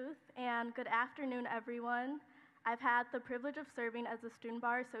 Dean Booth, and good afternoon, everyone. I've had the privilege of serving as the Student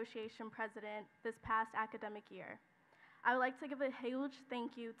Bar Association President this past academic year. I would like to give a huge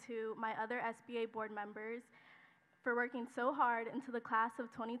thank you to my other SBA board members for working so hard into the class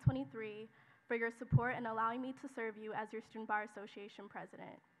of 2023, for your support and allowing me to serve you as your Student Bar Association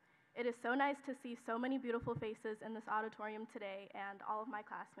President. It is so nice to see so many beautiful faces in this auditorium today, and all of my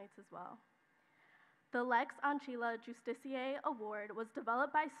classmates as well. The Lex Ancilla Justitiae Award was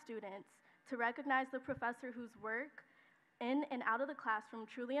developed by students to recognize the professor whose work in and out of the classroom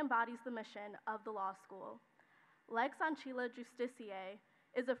truly embodies the mission of the law school. Lex Ancilla Justitiae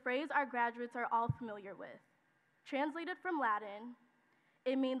is a phrase our graduates are all familiar with. Translated from Latin,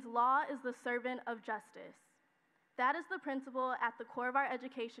 it means law is the servant of justice. That is the principle at the core of our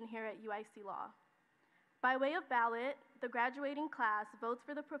education here at UIC Law. By way of ballot, the graduating class votes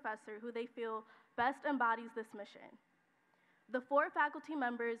for the professor who they feel best embodies this mission. The 4 faculty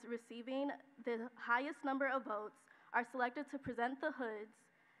members receiving the highest number of votes are selected to present the hoods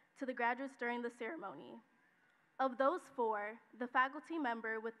to the graduates during the ceremony. Of those 4, the faculty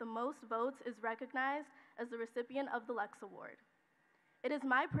member with the most votes is recognized as the recipient of the Lux Award. It is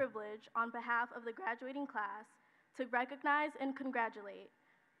my privilege, on behalf of the graduating class, to recognize and congratulate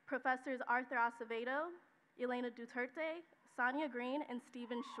Professors Arthur Acevedo, Elena Duterte, Sonia Green, and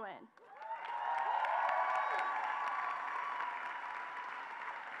Stephen Schwinn.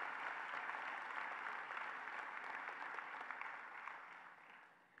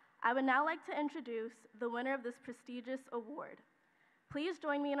 I would now like to introduce the winner of this prestigious award. Please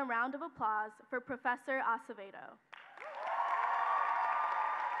join me in a round of applause for Professor Acevedo.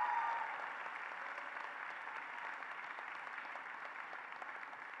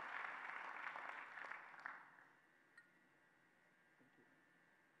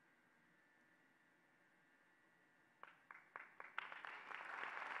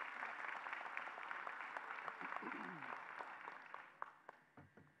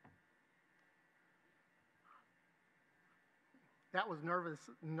 That was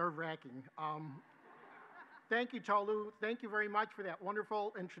nerve-wracking. Thank you, Tolu. Thank you very much for that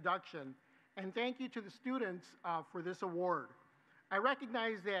wonderful introduction. And thank you to the students for this award. I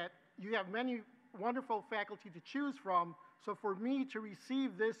recognize that you have many wonderful faculty to choose from, so for me to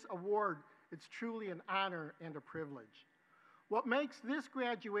receive this award, it's truly an honor and a privilege. What makes this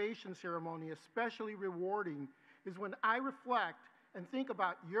graduation ceremony especially rewarding is when I reflect and think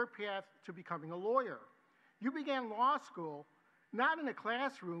about your path to becoming a lawyer. You began law school not in a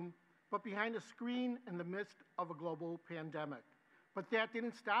classroom, but behind a screen in the midst of a global pandemic. But that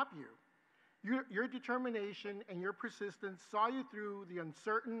didn't stop you. Your determination and your persistence saw you through the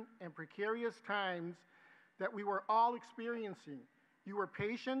uncertain and precarious times that we were all experiencing. You were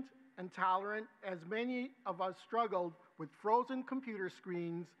patient and tolerant as many of us struggled with frozen computer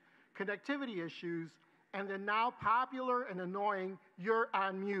screens, connectivity issues, and the now popular and annoying "you're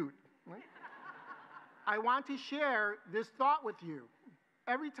on mute." Right? I want to share this thought with you.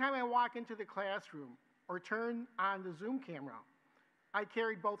 Every time I walk into the classroom or turn on the Zoom camera, I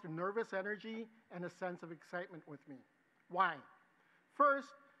carried both a nervous energy and a sense of excitement with me. Why? First,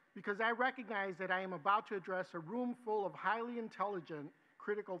 because I recognize that I am about to address a room full of highly intelligent,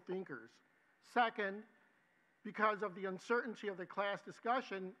 critical thinkers. Second, because of the uncertainty of the class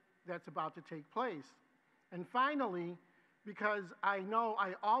discussion that's about to take place. And finally, because I know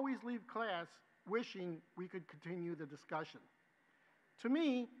I always leave class wishing we could continue the discussion. To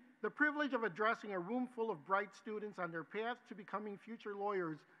me, the privilege of addressing a room full of bright students on their path to becoming future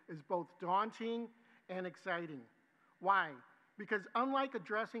lawyers is both daunting and exciting. Why? Because unlike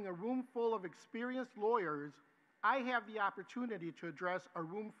addressing a room full of experienced lawyers, I have the opportunity to address a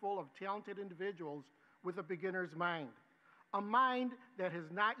room full of talented individuals with a beginner's mind, a mind that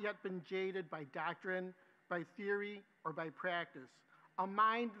has not yet been jaded by doctrine, by theory, or by practice, a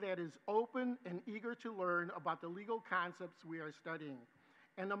mind that is open and eager to learn about the legal concepts we are studying,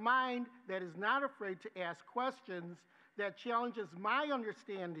 and a mind that is not afraid to ask questions that challenges my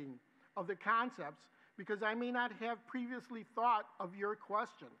understanding of the concepts because I may not have previously thought of your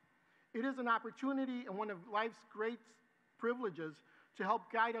question. It is an opportunity and one of life's great privileges to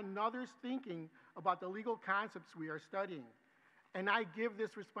help guide another's thinking about the legal concepts we are studying. And I give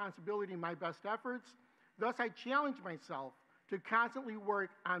this responsibility my best efforts. Thus, I challenge myself to constantly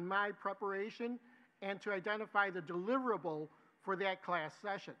work on my preparation and to identify the deliverable for that class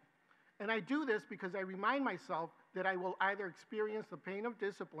session. And I do this because I remind myself that I will either experience the pain of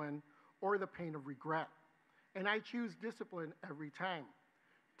discipline or the pain of regret. And I choose discipline every time.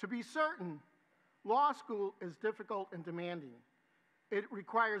 To be certain, law school is difficult and demanding. It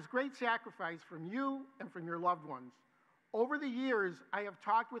requires great sacrifice from you and from your loved ones. Over the years, I have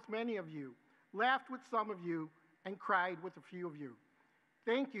talked with many of you, laughed with some of you, and cried with a few of you.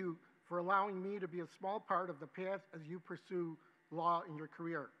 Thank you for allowing me to be a small part of the path as you pursue law in your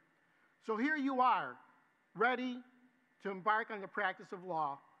career. So here you are, ready to embark on the practice of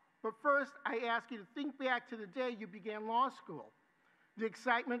law. But first, I ask you to think back to the day you began law school, the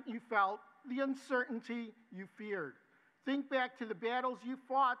excitement you felt, the uncertainty you feared. Think back to the battles you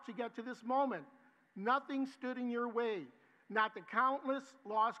fought to get to this moment. Nothing stood in your way, not the countless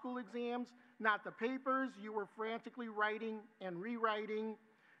law school exams, not the papers you were frantically writing and rewriting,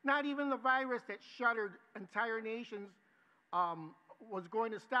 not even the virus that shuttered entire nations was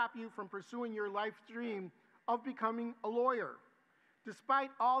going to stop you from pursuing your life's dream of becoming a lawyer. Despite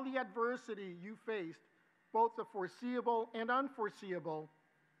all the adversity you faced, both the foreseeable and unforeseeable,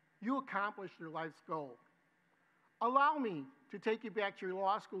 you accomplished your life's goal. Allow me to take you back to your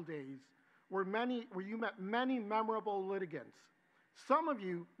law school days where you met many memorable litigants. Some of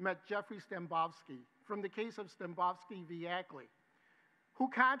you met Jeffrey Stambovsky from the case of Stambovsky v. Ackley, who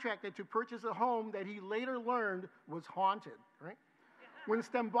contracted to purchase a home that he later learned was haunted, right? When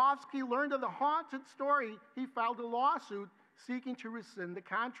Stambovsky learned of the haunted story, he filed a lawsuit seeking to rescind the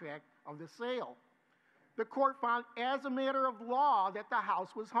contract of the sale. The court found as a matter of law that the house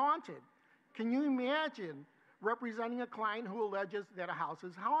was haunted. Can you imagine representing a client who alleges that a house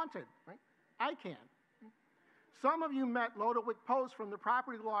is haunted, right? I can. Some of you met Lodewick Post from the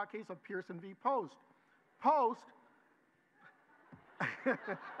property law case of Pearson v. Post. Post,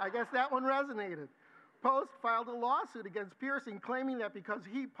 I guess that one resonated. Post filed a lawsuit against Pearson claiming that because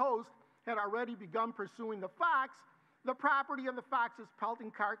he, Post, had already begun pursuing the fox, the property of the fox's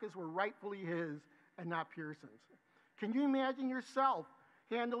pelting carcass were rightfully his and not Pearson's. Can you imagine yourself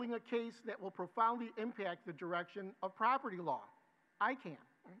handling a case that will profoundly impact the direction of property law? I can.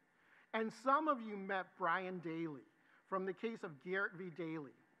 And some of you met Brian Daly from the case of Garrett v.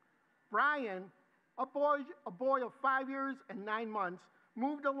 Daly. Brian, a boy of 5 years and 9 months,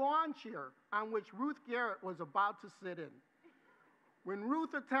 moved a lawn chair on which Ruth Garrett was about to sit in. When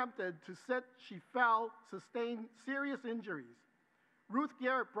Ruth attempted to sit, she fell, sustained serious injuries. Ruth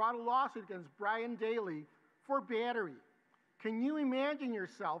Garrett brought a lawsuit against Brian Daly for battery. Can you imagine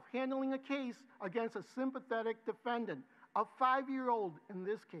yourself handling a case against a sympathetic defendant, a 5-year-old in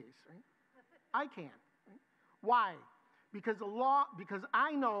this case, right? I can. Right? Why? Because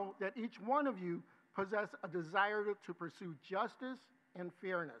I know that each one of you possess a desire to pursue justice and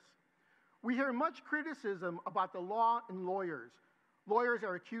fairness. We hear much criticism about the law and lawyers. Lawyers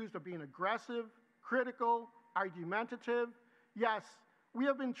are accused of being aggressive, critical, argumentative. Yes, we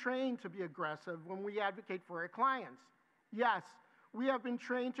have been trained to be aggressive when we advocate for our clients. Yes, we have been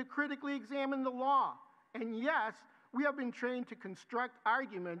trained to critically examine the law. And yes, we have been trained to construct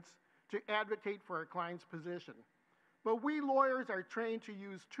arguments to advocate for our client's position. But we lawyers are trained to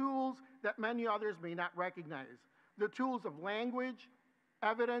use tools that many others may not recognize, the tools of language,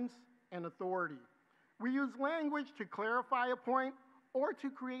 evidence, and authority. We use language to clarify a point or to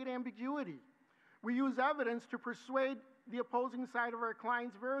create ambiguity. We use evidence to persuade the opposing side of our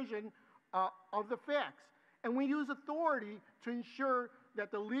client's version of the facts. And we use authority to ensure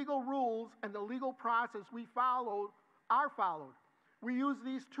that the legal rules and the legal process we follow are followed. We use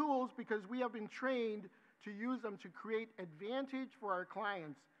these tools because we have been trained to use them to create advantage for our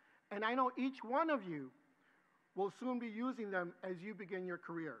clients. And I know each one of you will soon be using them as you begin your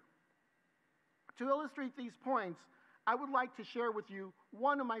career. To illustrate these points, I would like to share with you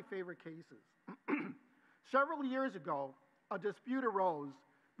one of my favorite cases. Several years ago, a dispute arose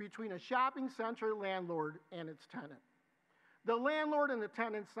between a shopping center landlord and its tenant. The landlord and the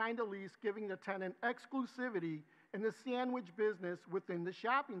tenant signed a lease giving the tenant exclusivity in the sandwich business within the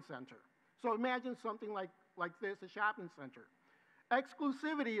shopping center. So imagine something like this, a shopping center.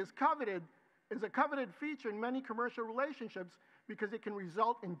 Exclusivity is a coveted feature in many commercial relationships because it can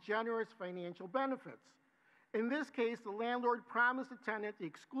result in generous financial benefits. In this case, the landlord promised the tenant the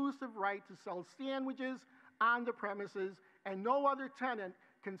exclusive right to sell sandwiches on the premises, and no other tenant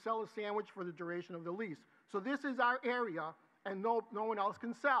can sell a sandwich for the duration of the lease. So this is our area, and no one else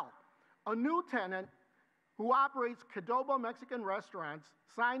can sell. A new tenant who operates Cadoba Mexican restaurants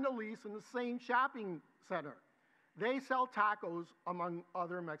signed a lease in the same shopping center. They sell tacos, among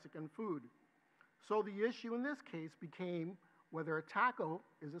other Mexican food. So the issue in this case became whether a taco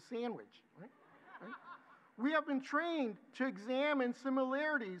is a sandwich, right? We have been trained to examine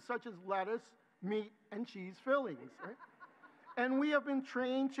similarities such as lettuce, meat, and cheese fillings, right? And we have been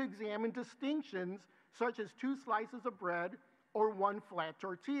trained to examine distinctions such as 2 slices of bread or 1 flat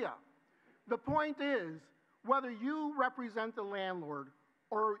tortilla. The point is, whether you represent the landlord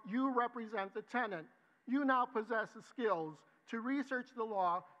or you represent the tenant, you now possess the skills to research the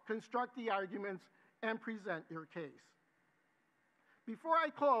law, construct the arguments, and present your case. Before I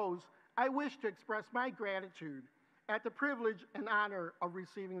close, I wish to express my gratitude at the privilege and honor of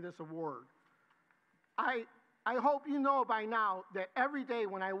receiving this award. I hope you know by now that every day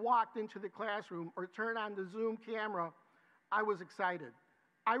when I walked into the classroom or turned on the Zoom camera, I was excited.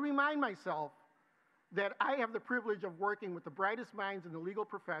 I remind myself that I have the privilege of working with the brightest minds in the legal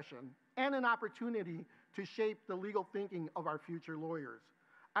profession and an opportunity to shape the legal thinking of our future lawyers.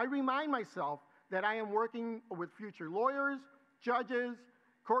 I remind myself that I am working with future lawyers, judges,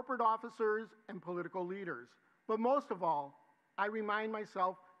 corporate officers, and political leaders. But most of all, I remind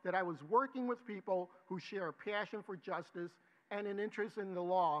myself that I was working with people who share a passion for justice and an interest in the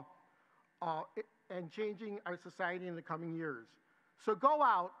law and changing our society in the coming years. So go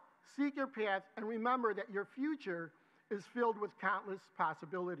out, seek your path, and remember that your future is filled with countless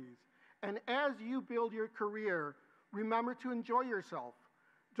possibilities. And as you build your career, remember to enjoy yourself.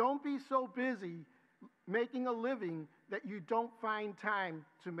 Don't be so busy making a living that you don't find time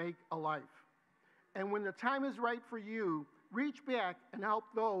to make a life. And when the time is right for you, reach back and help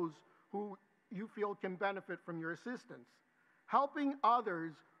those who you feel can benefit from your assistance. Helping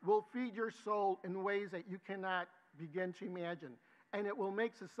others will feed your soul in ways that you cannot begin to imagine, and it will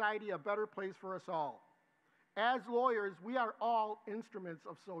make society a better place for us all. As lawyers, we are all instruments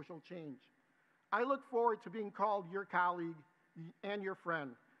of social change. I look forward to being called your colleague and your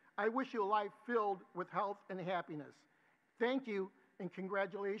friend. I wish you a life filled with health and happiness. Thank you, and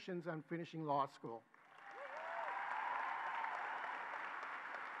congratulations on finishing law school.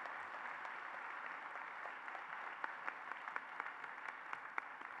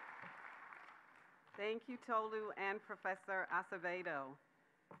 Thank you, Tolu and Professor Acevedo.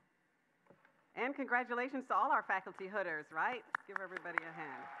 And congratulations to all our faculty hooders, right? Let's give everybody a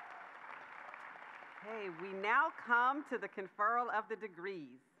hand. Okay, we now come to the conferral of the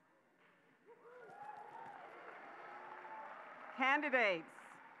degrees. Candidates,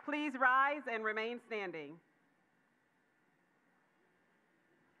 please rise and remain standing.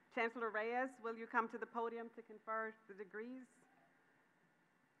 Chancellor Reyes, will you come to the podium to confer the degrees?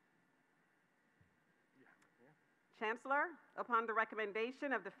 Chancellor, upon the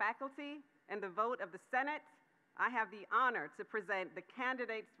recommendation of the faculty and the vote of the Senate, I have the honor to present the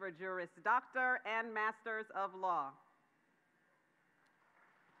candidates for Juris Doctor and Masters of Law.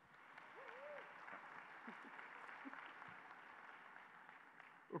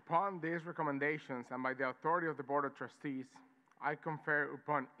 Upon these recommendations and by the authority of the Board of Trustees, I confer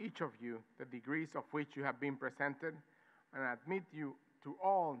upon each of you the degrees of which you have been presented and admit you to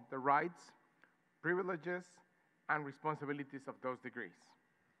all the rights, privileges, and responsibilities of those degrees.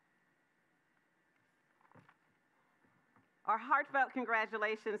 Our heartfelt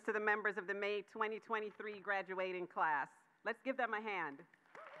congratulations to the members of the May 2023 graduating class. Let's give them a hand.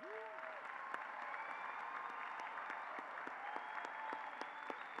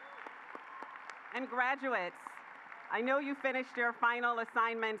 And graduates, I know you finished your final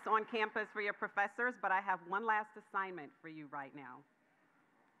assignments on campus for your professors, but I have one last assignment for you right now.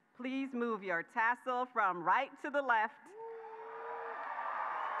 Please move your tassel from right to the left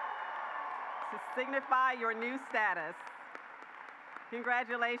to signify your new status.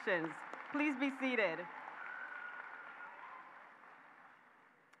 Congratulations. Please be seated.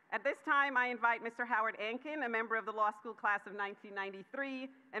 At this time, I invite Mr. Howard Ankin, a member of the law school class of 1993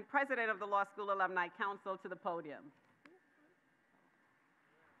 and president of the Law School Alumni Council, to the podium.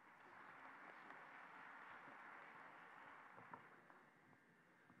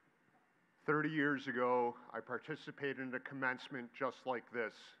 "30 years ago, I participated in a commencement just like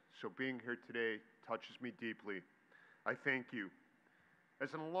this, so being here today touches me deeply. I thank you.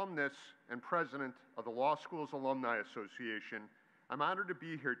 As an alumnus and president of the Law School's Alumni Association, I'm honored to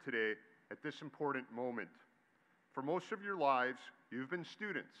be here today at this important moment. For most of your lives, you've been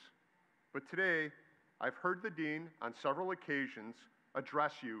students, but today, I've heard the Dean on several occasions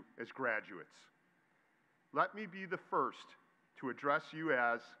address you as graduates. Let me be the first to address you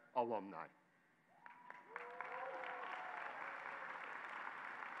as alumni.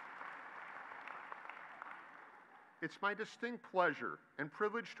 It's my distinct pleasure and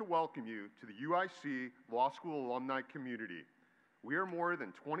privilege to welcome you to the UIC Law School alumni community. We are more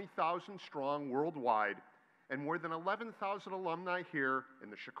than 20,000 strong worldwide and more than 11,000 alumni here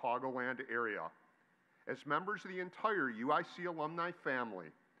in the Chicagoland area. As members of the entire UIC alumni family,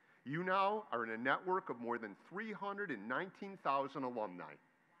 you now are in a network of more than 319,000 alumni.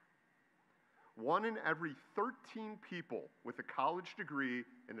 1 in every 13 people with a college degree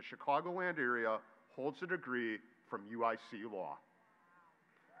in the Chicagoland area holds a degree from UIC Law.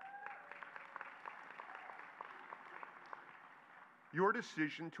 Your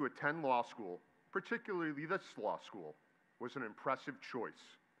decision to attend law school, particularly this law school, was an impressive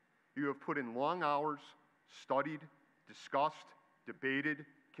choice. You have put in long hours, studied, discussed, debated,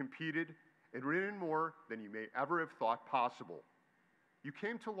 competed, and written more than you may ever have thought possible. You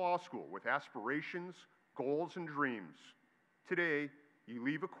came to law school with aspirations, goals, and dreams. Today, you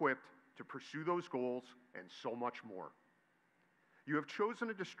leave equipped to pursue those goals and so much more. You have chosen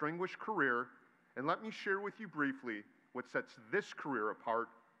a distinguished career, and let me share with you briefly what sets this career apart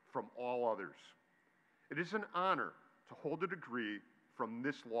from all others. It is an honor to hold a degree from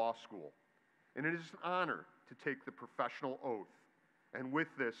this law school, and it is an honor to take the professional oath. And with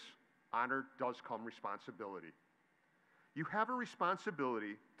this, honor does come responsibility. You have a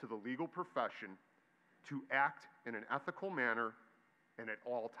responsibility to the legal profession to act in an ethical manner and at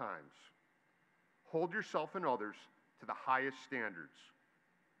all times. Hold yourself and others to the highest standards.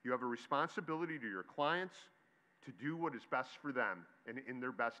 You have a responsibility to your clients to do what is best for them and in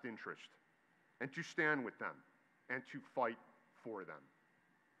their best interest, and to stand with them and to fight for them.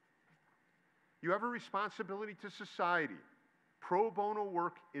 You have a responsibility to society. Pro bono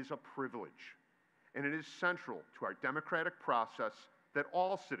work is a privilege, and it is central to our democratic process that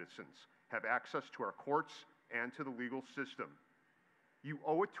all citizens have access to our courts and to the legal system. You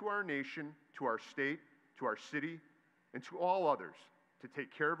owe it to our nation, to our state, to our city, and to all others to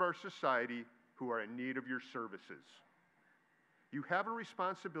take care of our society who are in need of your services. You have a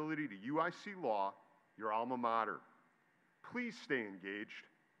responsibility to UIC Law, your alma mater. Please stay engaged.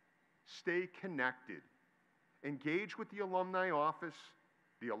 Stay connected. Engage with the Alumni Office,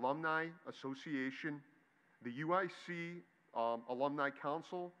 the Alumni Association, the UIC Alumni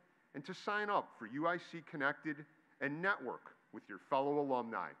Council, and to sign up for UIC Connected and network with your fellow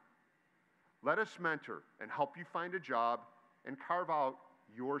alumni. Let us mentor and help you find a job and carve out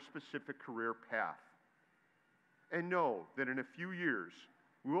your specific career path. And know that in a few years,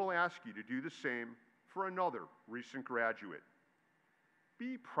 we will ask you to do the same for another recent graduate.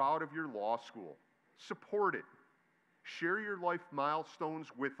 Be proud of your law school. Support it. Share your life milestones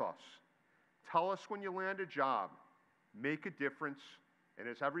with us. Tell us when you land a job. Make a difference. And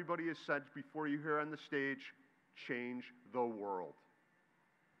as everybody has said before you here on the stage, change the world.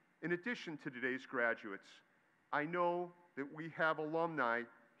 In addition to today's graduates, I know that we have alumni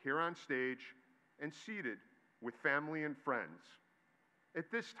here on stage and seated with family and friends.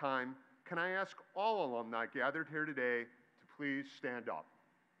 At this time, can I ask all alumni gathered here today to please stand up?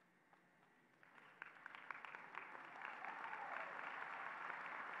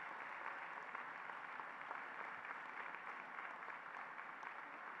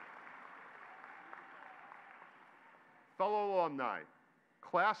 Fellow alumni,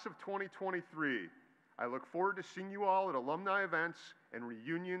 class of 2023, I look forward to seeing you all at alumni events and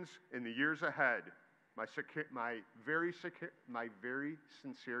reunions in the years ahead. My very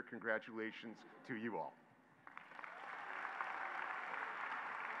sincere congratulations to you all.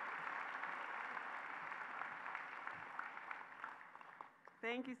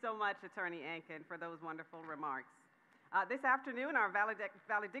 Thank you so much, Attorney Ankin, for those wonderful remarks. This afternoon, our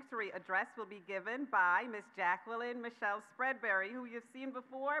valedictory address will be given by Ms. Jacqueline Michelle Spreadberry, who you've seen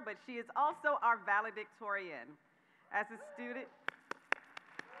before, but she is also our valedictorian. As a student,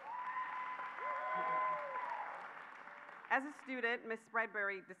 Ms.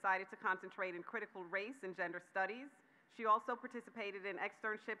 Spreadberry decided to concentrate in critical race and gender studies. She also participated in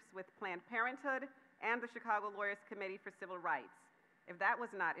externships with Planned Parenthood and the Chicago Lawyers Committee for Civil Rights. If that was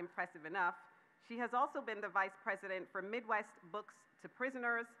not impressive enough, she has also been the vice president for Midwest Books to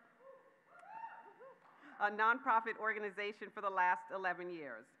Prisoners, a nonprofit organization for the last 11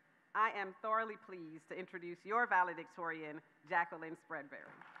 years. I am thoroughly pleased to introduce your valedictorian, Jacqueline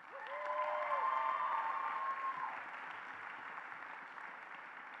Spreadberry.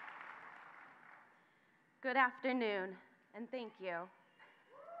 Good afternoon, and thank you.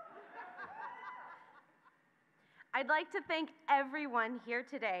 I'd like to thank everyone here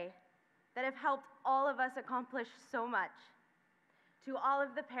today that have helped all of us accomplish so much. To all of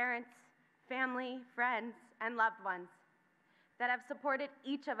the parents, family, friends, and loved ones that have supported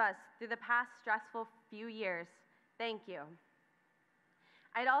each of us through the past stressful few years, thank you.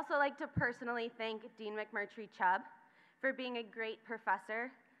 I'd also like to personally thank Dean McMurtry Chubb for being a great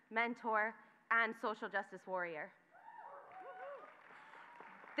professor, mentor, and social justice warrior.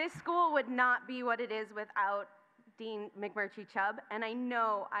 This school would not be what it is without Dean McMurtry Chubb, and I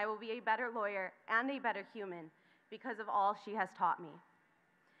know I will be a better lawyer and a better human because of all she has taught me.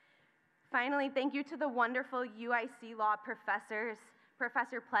 Finally, thank you to the wonderful UIC Law professors,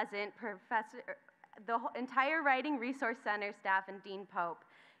 Professor Pleasant, the entire Writing Resource Center staff, and Dean Pope.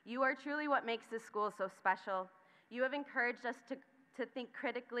 You are truly what makes this school so special. You have encouraged us to think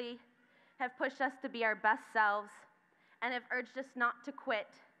critically, have pushed us to be our best selves, and have urged us not to quit,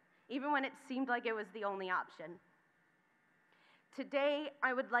 even when it seemed like it was the only option. Today,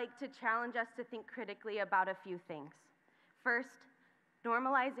 I would like to challenge us to think critically about a few things. First,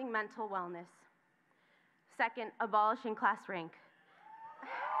 normalizing mental wellness. Second, abolishing class rank.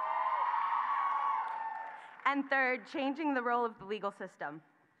 And third, changing the role of the legal system.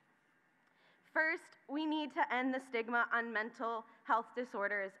 First, we need to end the stigma on mental health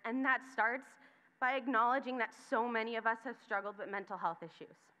disorders, and that starts by acknowledging that so many of us have struggled with mental health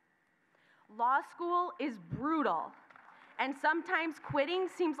issues. Law school is brutal, and sometimes quitting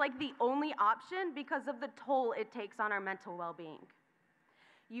seems like the only option because of the toll it takes on our mental well-being.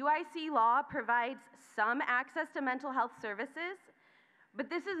 UIC Law provides some access to mental health services, but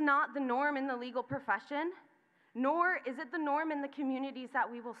this is not the norm in the legal profession, nor is it the norm in the communities that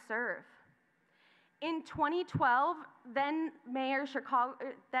we will serve. In 2012, then Mayor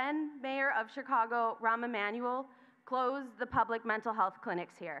of Chicago, Rahm Emanuel, closed the public mental health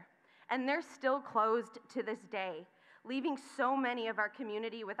clinics here, and they're still closed to this day, leaving so many of our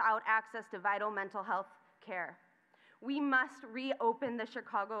community without access to vital mental health care. We must reopen the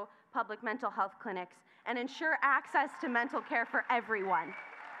Chicago public mental health clinics and ensure access to mental care for everyone.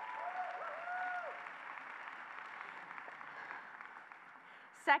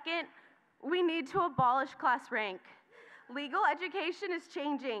 Second, we need to abolish class rank. Legal education is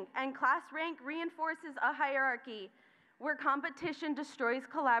changing, and class rank reinforces a hierarchy where competition destroys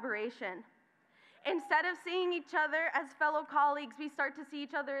collaboration. Instead of seeing each other as fellow colleagues, we start to see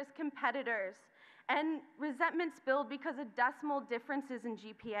each other as competitors, and resentments build because of decimal differences in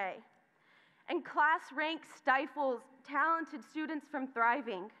GPA. And class rank stifles talented students from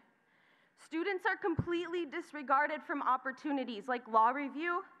thriving. Students are completely disregarded from opportunities like law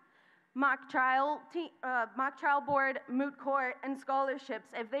review, mock trial board, moot court, and scholarships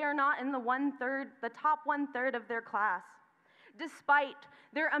if they are not in the top one-third of their class, despite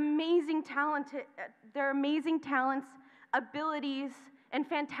their amazing talents, abilities, and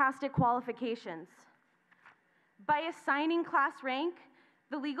fantastic qualifications. By assigning class rank,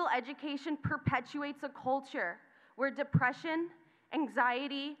 the legal education perpetuates a culture where depression,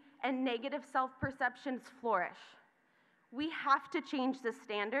 anxiety, and negative self-perceptions flourish. We have to change the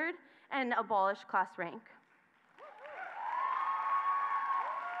standard and abolish class rank.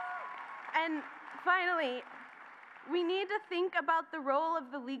 And finally, we need to think about the role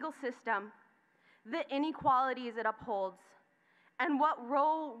of the legal system, the inequalities it upholds, and what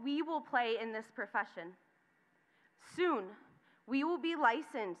role we will play in this profession. Soon, we will be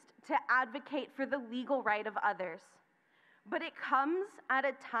licensed to advocate for the legal right of others, but it comes at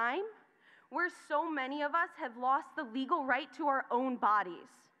a time where so many of us have lost the legal right to our own bodies.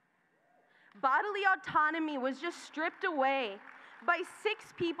 Bodily autonomy was just stripped away by 6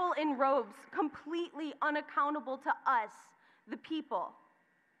 people in robes, completely unaccountable to us, the people.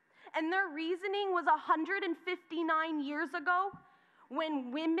 And their reasoning was 159 years ago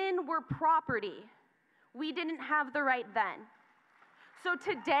when women were property. We didn't have the right then. So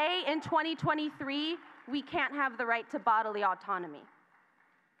today, in 2023, we can't have the right to bodily autonomy.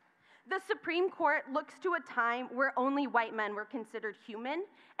 The Supreme Court looks to a time where only white men were considered human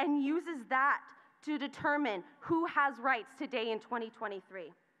and uses that to determine who has rights today in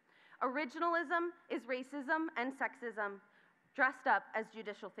 2023. Originalism is racism and sexism dressed up as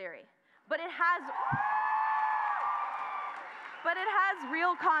judicial theory. But it has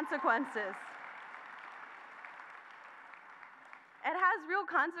real consequences. It has real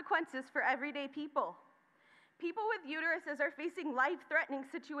consequences for everyday people. People with uteruses are facing life-threatening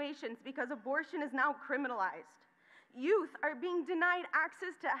situations because abortion is now criminalized. Youth are being denied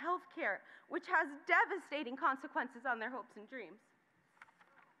access to health care, which has devastating consequences on their hopes and dreams.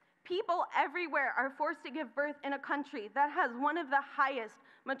 People everywhere are forced to give birth in a country that has one of the highest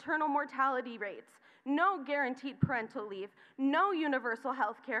maternal mortality rates, no guaranteed parental leave, no universal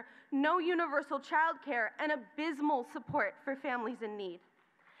health care, no universal child care, and abysmal support for families in need.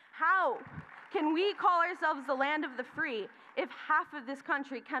 How can we call ourselves the land of the free if half of this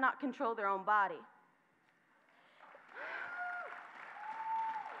country cannot control their own body?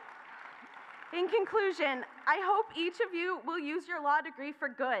 In conclusion, I hope each of you will use your law degree for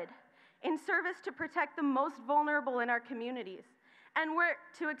good, in service to protect the most vulnerable in our communities, and work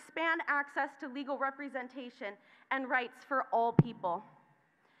to expand access to legal representation and rights for all people.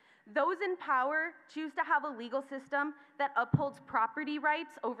 Those in power choose to have a legal system that upholds property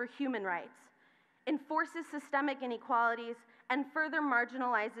rights over human rights, enforces systemic inequalities, and further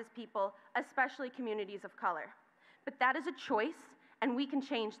marginalizes people, especially communities of color. But that is a choice, and we can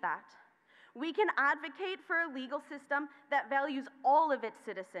change that. We can advocate for a legal system that values all of its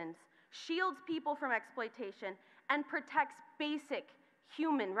citizens, shields people from exploitation, and protects basic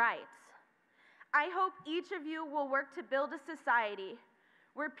human rights. I hope each of you will work to build a society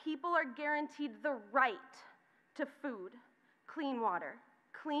where people are guaranteed the right to food, clean water,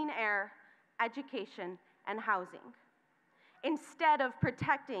 clean air, education, and housing, instead of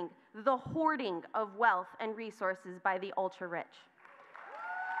protecting the hoarding of wealth and resources by the ultra-rich.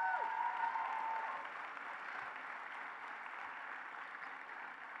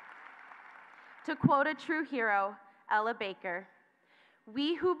 To quote a true hero, Ella Baker,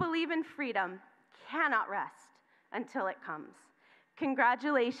 We who believe in freedom cannot rest until it comes.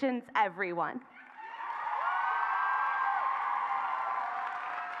 Congratulations, everyone.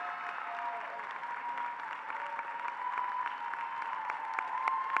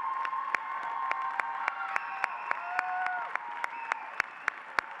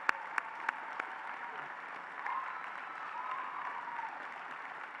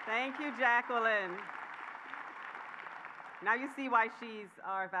 Thank you, Jacqueline. Now you see why she's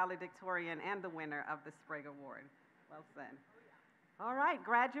our valedictorian and the winner of the Sprague Award. Well said. All right,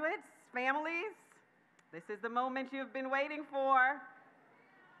 graduates, families, this is the moment you've been waiting for.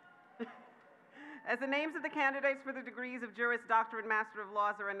 As the names of the candidates for the degrees of Juris Doctor and Master of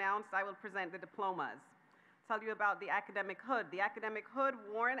Laws are announced, I will present the diplomas. Tell you about the academic hood. The academic hood,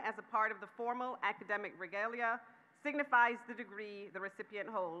 worn as a part of the formal academic regalia, signifies the degree the recipient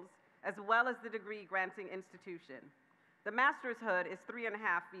holds, as well as the degree granting institution. The master's hood is 3.5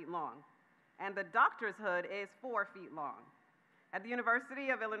 feet long, and the doctor's hood is 4 feet long. At the University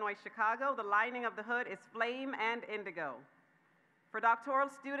of Illinois, Chicago, the lining of the hood is flame and indigo. For doctoral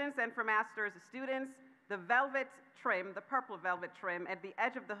students and for master's students, the velvet trim, the purple velvet trim at the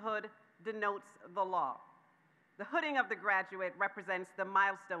edge of the hood denotes the law. The hooding of the graduate represents the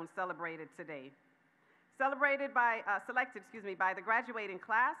milestone celebrated today. Selected by the graduating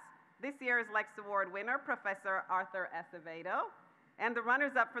class, this year's Lex Award winner, Professor Arthur Acevedo, and the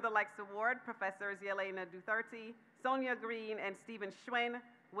runners-up for the Lex Award, Professors Yelena Duterte, Sonia Green, and Stephen Schwinn,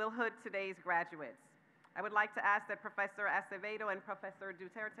 will hood today's graduates. I would like to ask that Professor Acevedo and Professor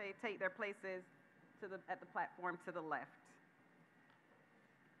Duterte take their places at the platform to the left.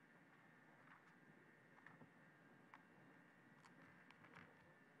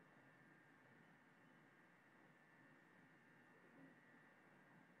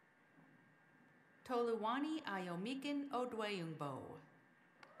 Toluwani Ayomikin Odweyungbo.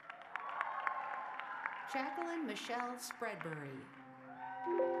 Jacqueline Michelle Spreadbury.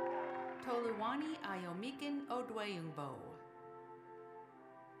 Toluwani Ayomikin Odweyungbo.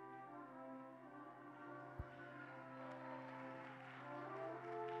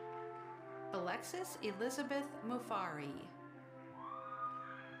 Alexis Elizabeth Mufari.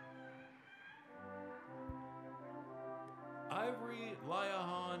 Ivory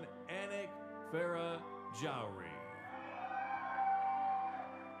Liahan Anik Farah Jowry.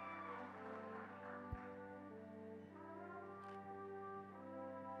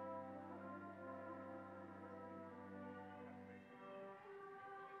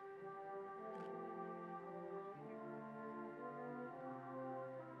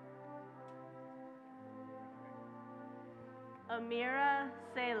 Amira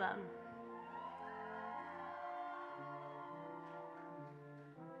Salem.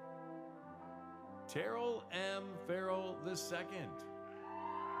 Terrell M. Farrell II.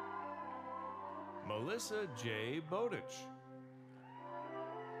 Melissa J. Bowditch.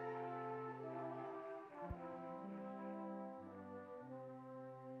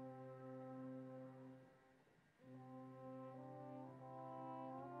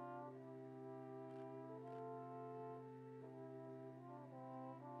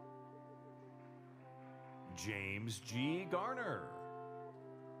 James G. Garner.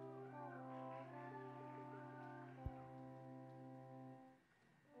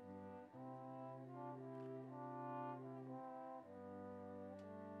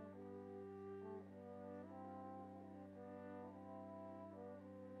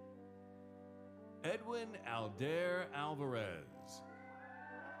 Edwin Aldair Alvarez.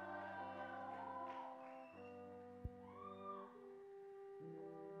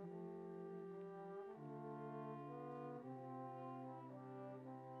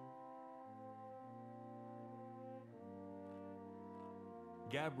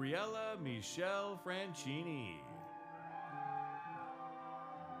 Gabriella Michelle Francini.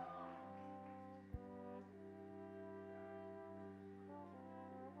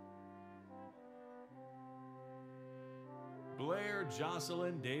 Blair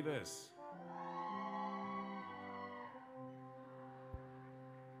Jocelyn Davis.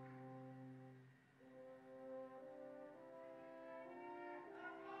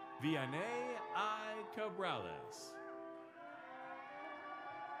 Vianney I. Cabrales.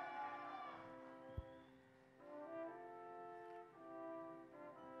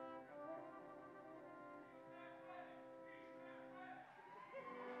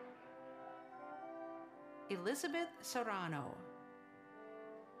 Elizabeth Serrano.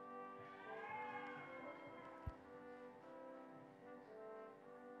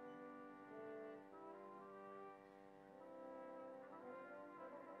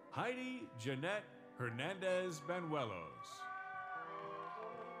 Heidi Jeanette Hernandez Banuelos.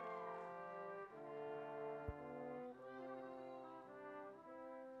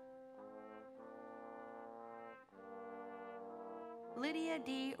 Lydia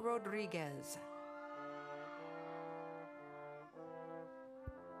D. Rodriguez.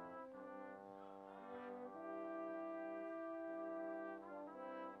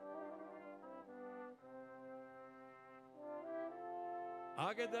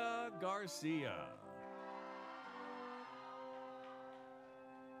 Agada Garcia.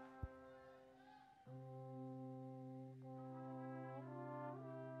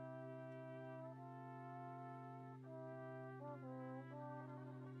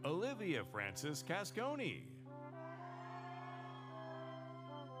 Olivia Francis Casconi.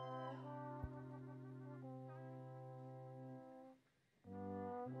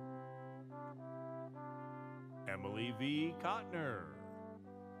 Emily V. Kottner.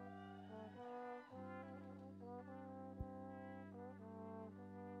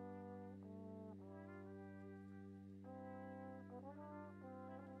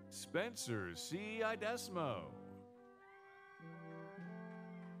 Spencer C. Idesmo.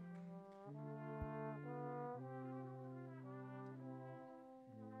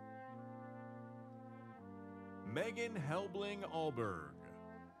 Megan Helbling Alberg.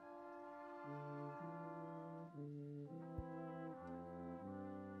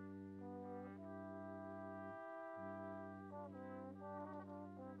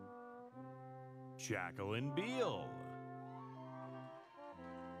 Jacqueline Beal.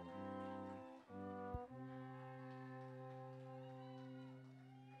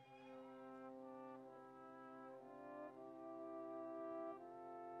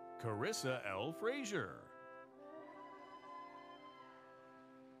 Carissa L. Frazier.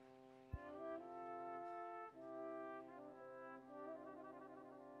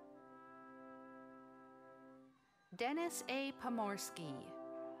 Dennis A. Pomorski.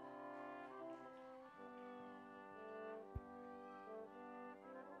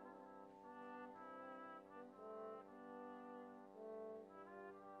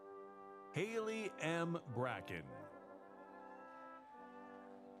 Haley M. Bracken.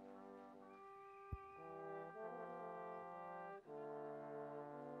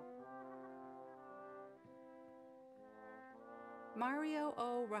 Mario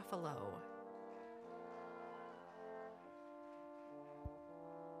O. Ruffalo.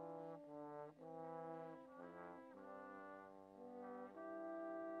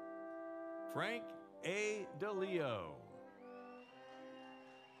 Frank A. DeLeo.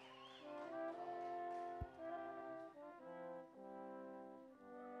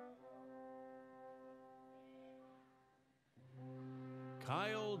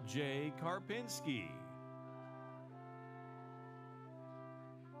 Kyle J. Karpinski.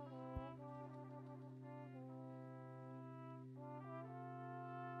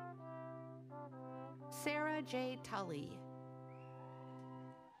 Sarah J. Tully.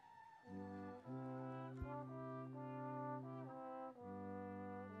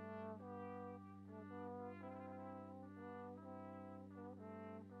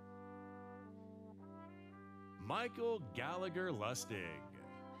 Michael Gallagher Lustig.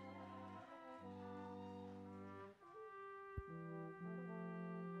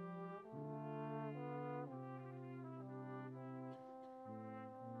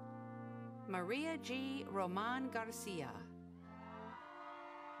 Maria G. Roman Garcia.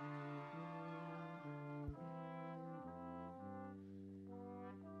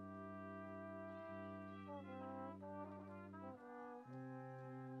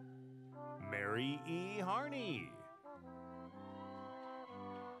 Mary E. Harney.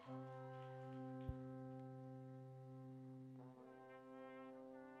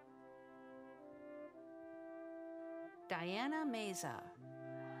 Diana Meza.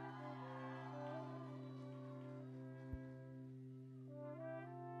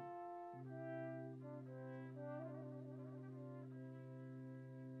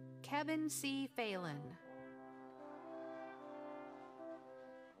 Kevin C. Phelan.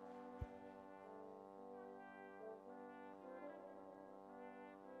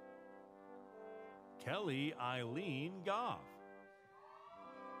 Kelly Eileen Goff.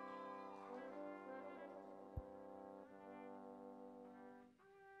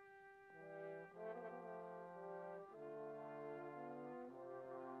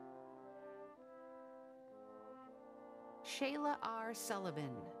 Shayla R. Sullivan.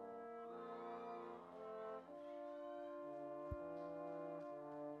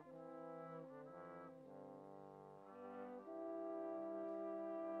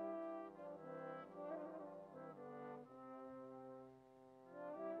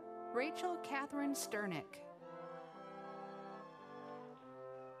 Rachel Catherine Sternick.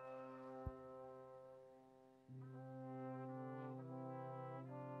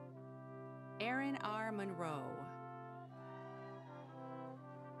 Aaron R. Monroe.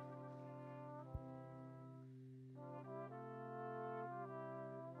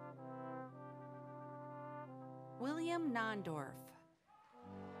 William Nondorf.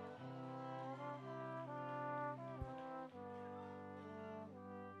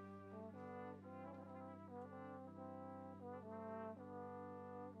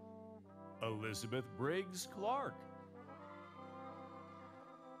 Elizabeth Briggs Clark.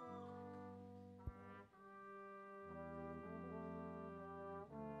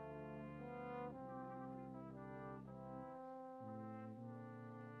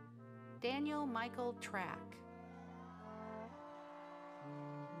 Daniel Michael Track.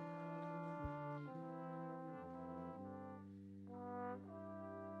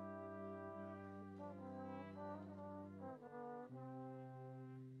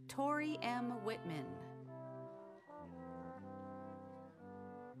 Tori M. Whitman.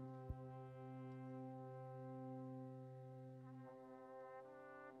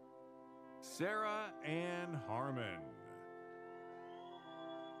 Sarah Ann Harmon.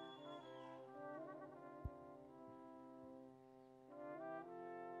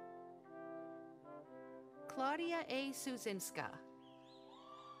 Claudia A. Suzinska.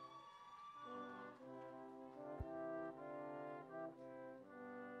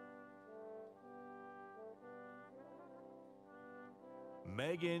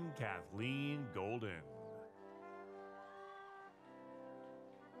 Megan Kathleen Golden.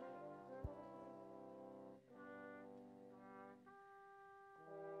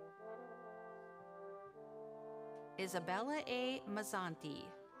 Isabella A. Mazzanti.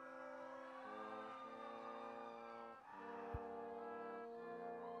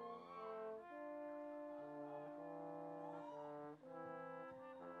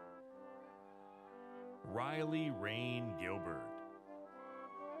 Riley Rain Gilbert.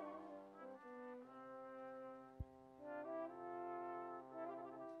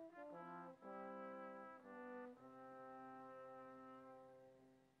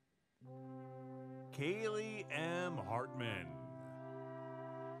 Kaylee M. Hartman.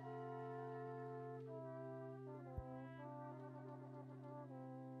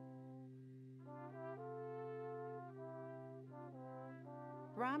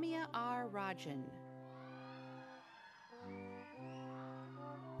 Ramya R. Rajan.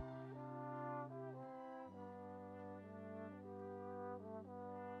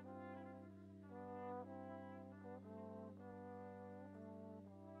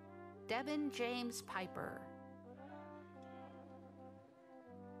 Devin James Piper.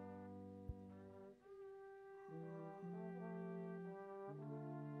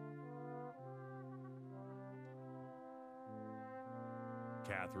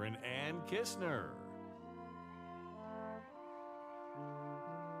 Catherine Ann Kistner.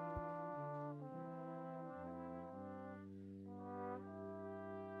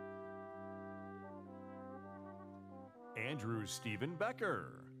 Andrew Stephen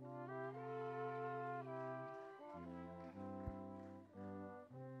Becker.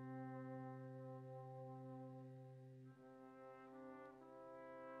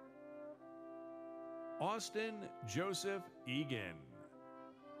 Austin Joseph Egan.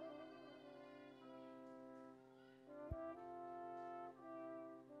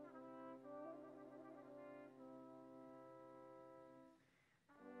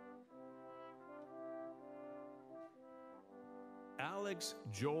 Alex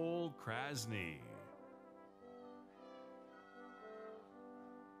Joel Krasny.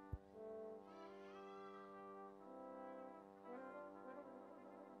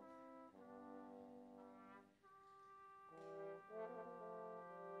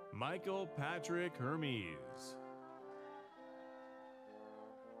 Michael Patrick Hermes.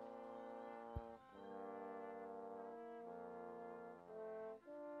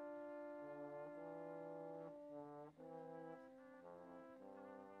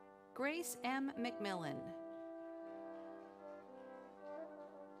 Grace M. McMillan.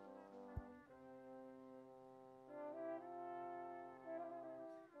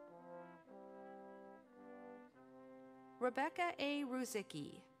 Rebecca A.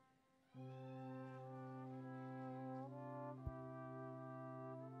 Ruzicki.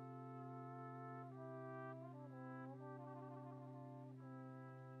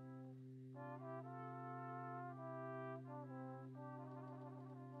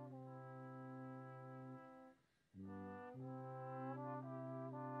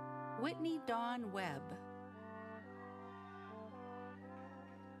 Whitney Dawn Webb.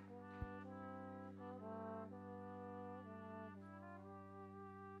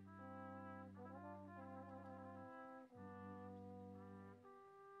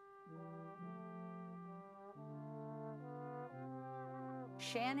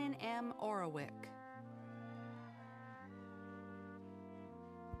 Shannon M. Orowick.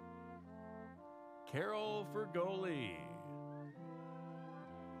 Carol Fergoli.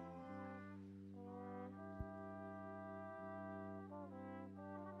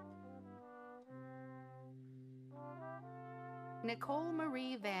 Nicole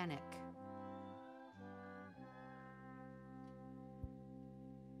Marie Vanek.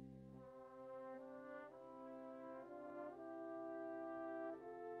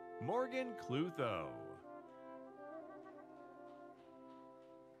 Morgan Clutho.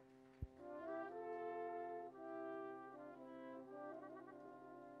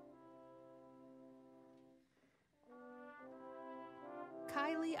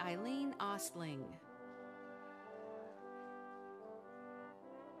 Kylie Eileen Ostling.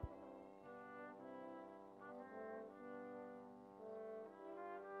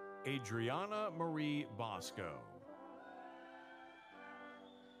 Adriana Marie Bosco.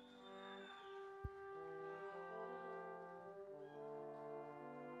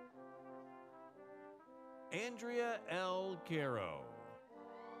 Andrea L. Caro.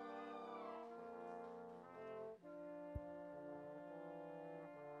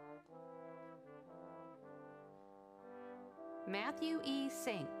 Matthew E.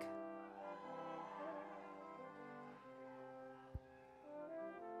 Sink.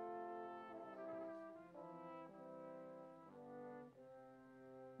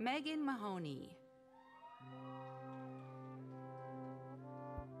 Megan Mahoney.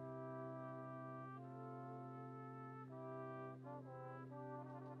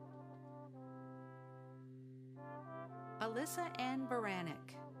 Alyssa N. Baranek.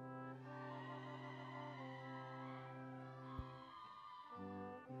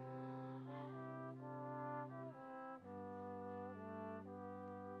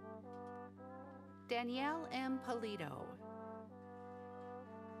 Danielle M. Polito.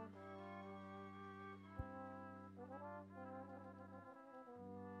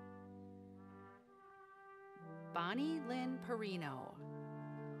 Bonnie Lynn Perino.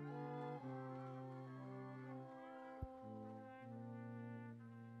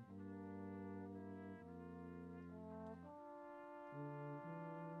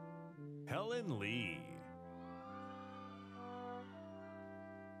 Helen Lee.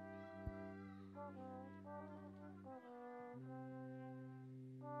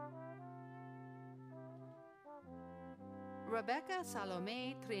 Rebecca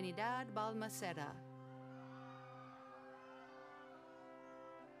Salome Trinidad Balmaceda.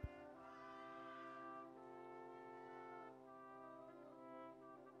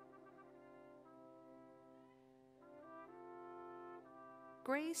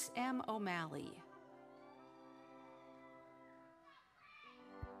 Grace M. O'Malley.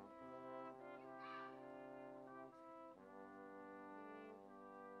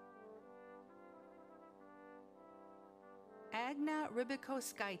 Agna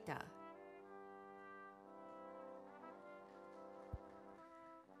Ribikoskaita.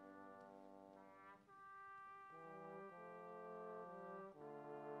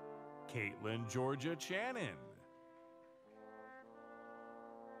 Caitlin Georgia Channon.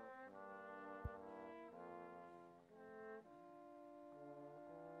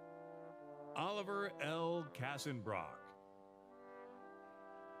 Oliver L. Kassenbrock.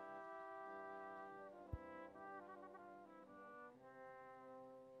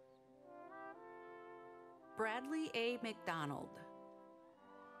 Bradley A. McDonald.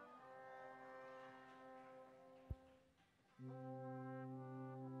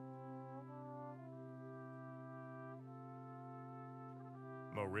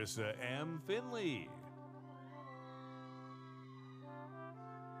 Marissa M. Finley.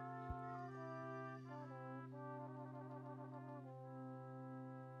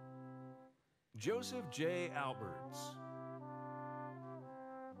 Joseph J. Alberts.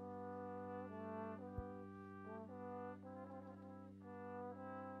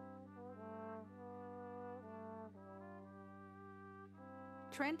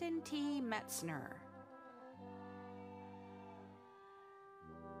 Trenton T. Metzner.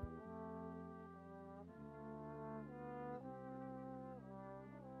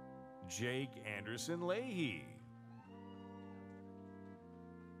 Jake Anderson Leahy.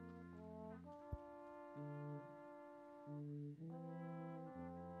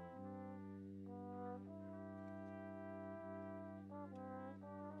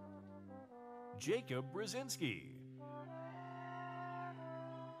 Jacob Brzezinski.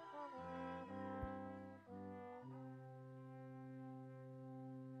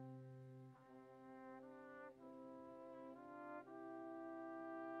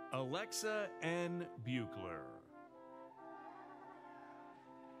 Alexa N. Buchler.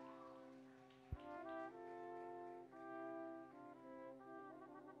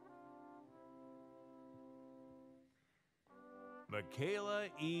 Michaela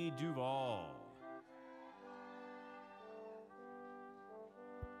E. Duvall.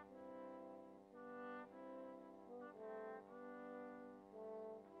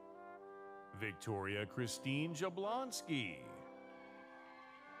 Victoria Christine Jablonski.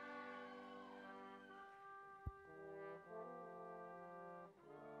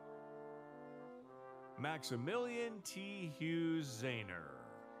 Maximilian T. Hughes Zahner.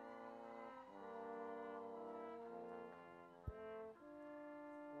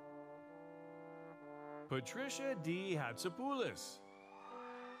 Patricia D. Hatsopoulos.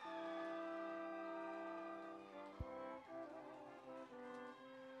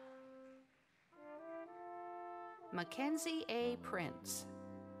 Mackenzie A. Prince.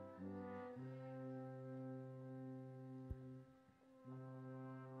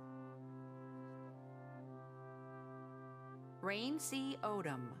 Rain C.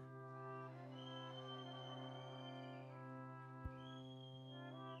 Odom.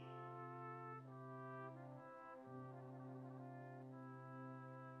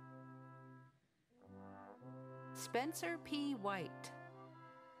 Spencer P. White.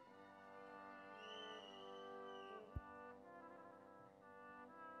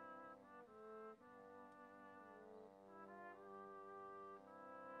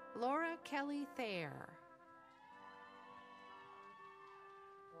 Laura Kelly Thayer.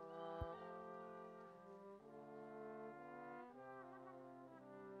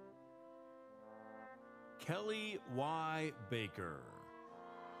 Kelly Y. Baker.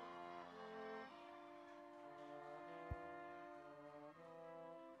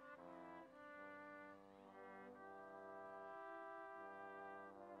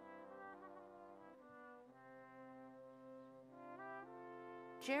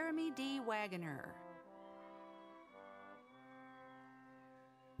 Jeremy D. Wagoner.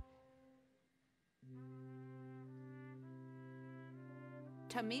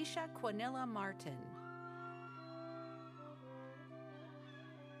 Tamisha Quinilla Martin.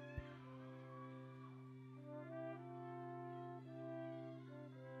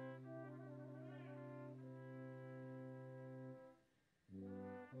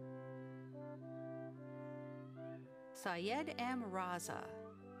 Syed M. Raza.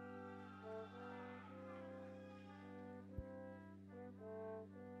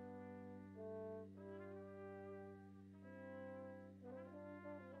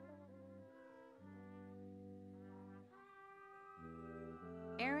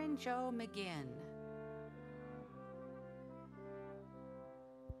 Aaron Joe McGinn.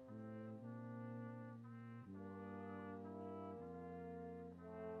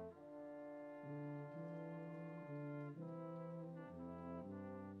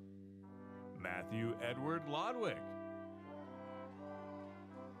 Matthew Edward Lodwick.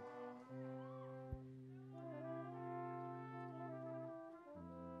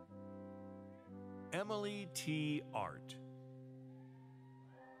 Emily T. Art.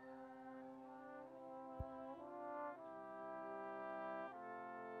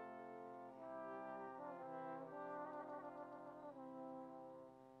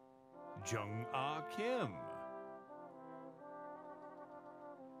 Jung Ah Kim.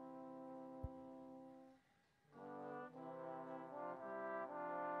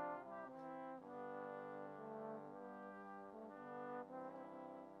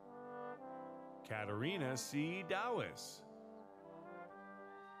 Katarina C. Dowis.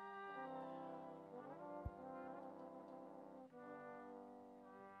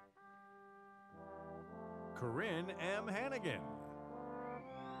 Corinne M. Hannigan.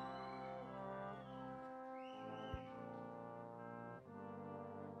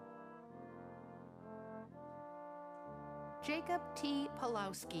 Jacob T.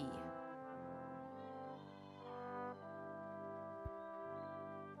 Pulowski.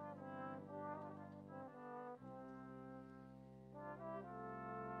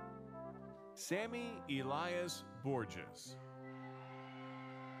 Sammy Elias Borges.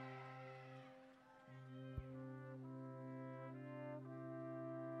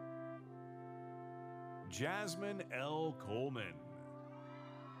 Jasmine L. Coleman.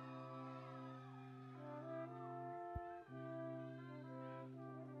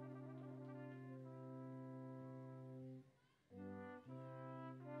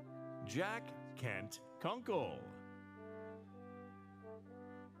 Jack Kent Kunkel.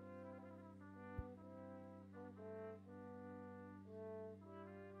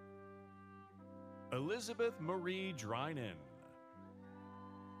 Elizabeth Marie Drynan.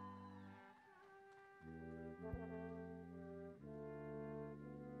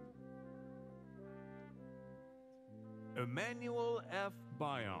 Emmanuel F.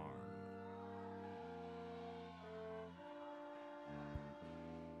 Bayarn.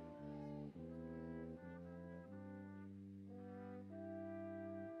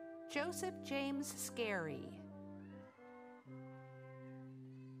 Joseph James Scary.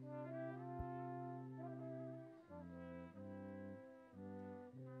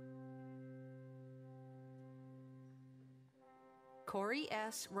 Corey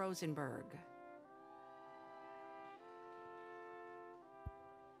S. Rosenberg.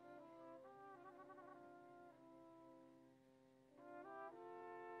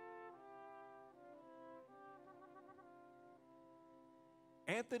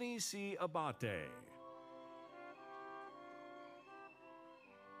 Anthony C. Abate.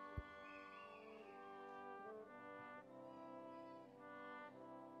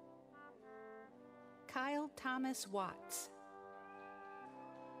 Kyle Thomas Watts.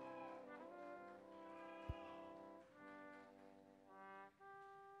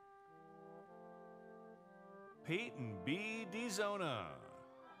 Peyton B. DeZona.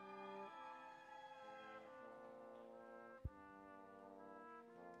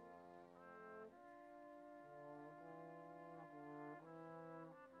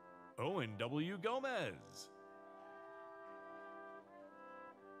 Owen W. Gomez.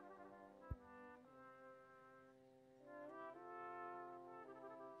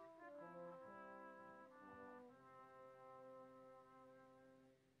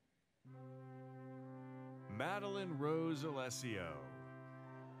 Madeline Rose Alessio.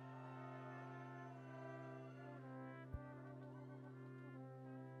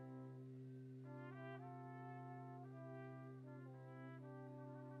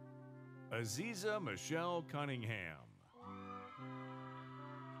 Aziza Michelle Cunningham.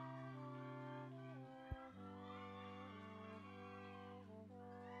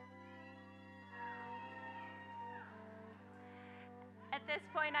 At this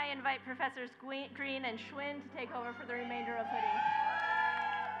point, I invite Professors Green and Schwinn to take over for the remainder of Hoodie.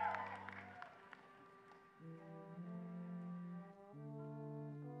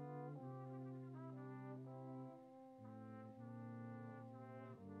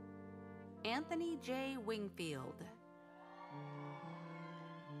 Anthony J. Wingfield.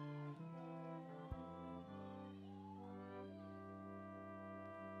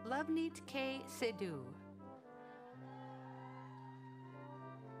 Loveneet K. Sidhu.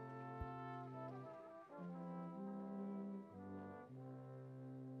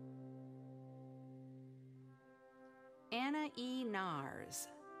 Anna E. Nars.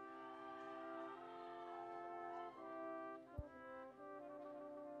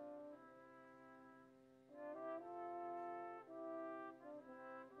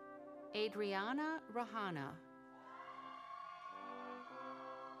 Adriana Rahana.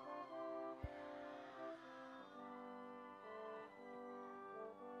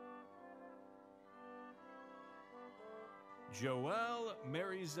 Joelle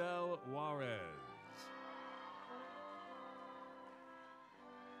Marizel Juarez.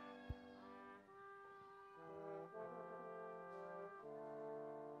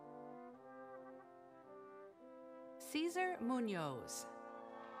 Cesar Munoz.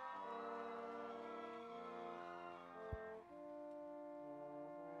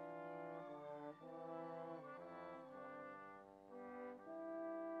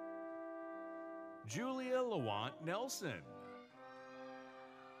 Julia Lawant Nelson.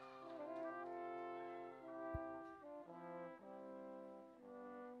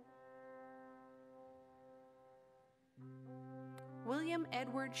 William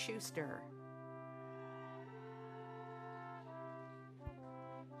Edward Schuster.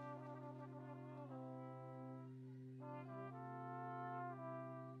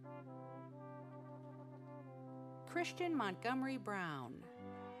 Christian Montgomery Brown.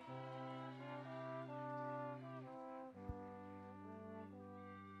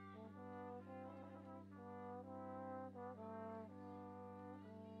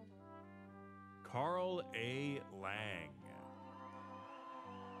 Carl A. Lang.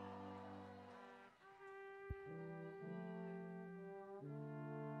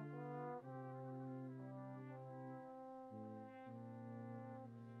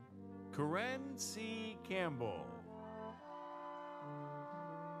 Karen C. Campbell.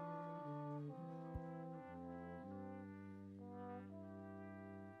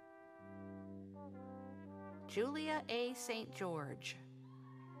 Julia A. St. George.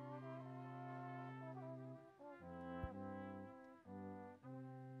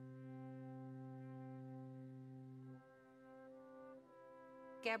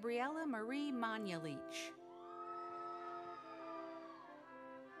 Gabriella Marie Manulich.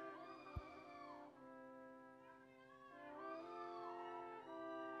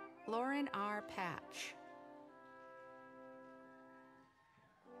 Lauren R. Patch.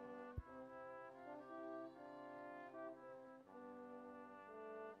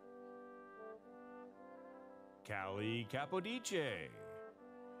 Callie Capodice.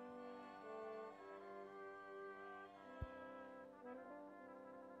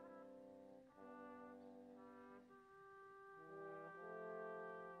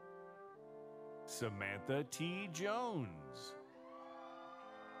 Samantha T. Jones.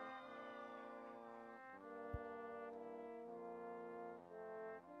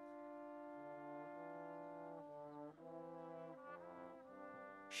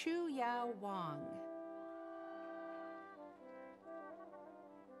 Shu Yao Wang.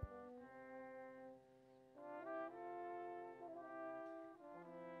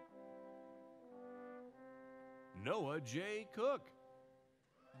 Noah J. Cook.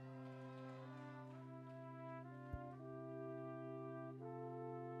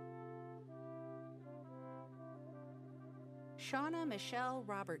 Shauna Michelle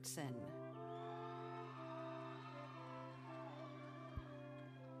Robertson.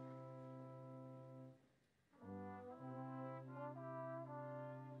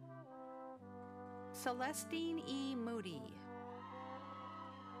 Celestine E. Moody.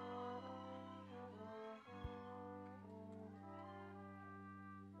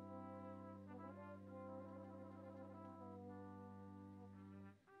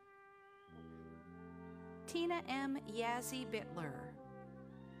 Tina M. Yazzie Bittler.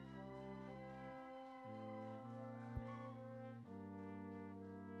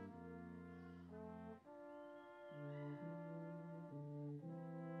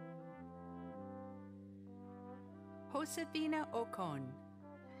 Josefina Ocon.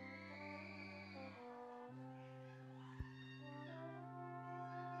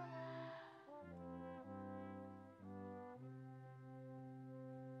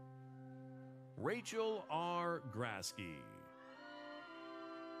 Rachel R. Grasky.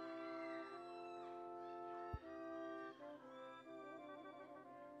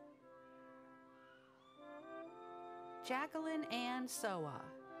 Jacqueline Ann Soa.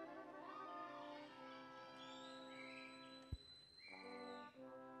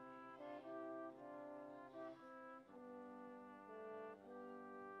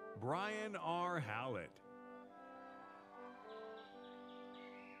 Brian R. Hallett.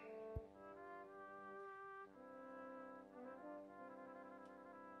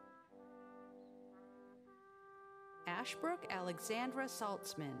 Ashbrook Alexandra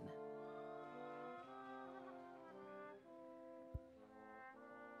Saltzman.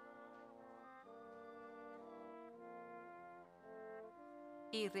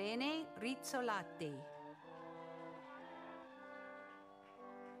 Irene Rizzolatti.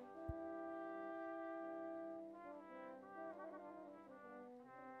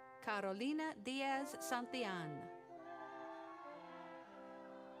 Carolina Diaz Santillan.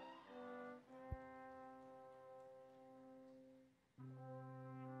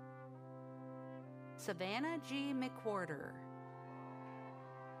 Savannah G. McWhorter.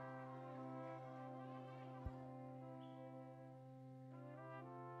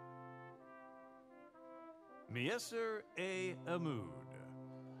 Miesser A. Amud.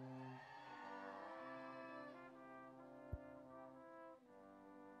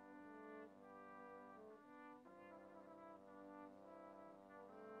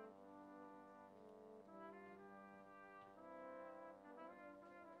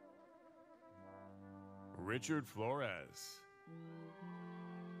 Richard Flores.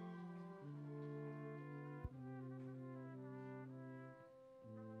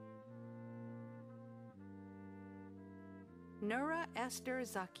 Nura Esther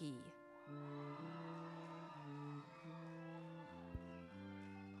Zaki.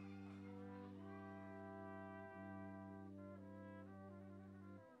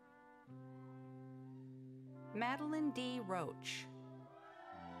 Madeline D. Roach.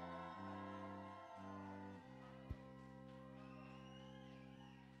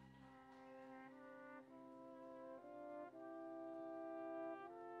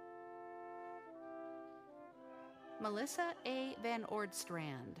 Melissa A. Van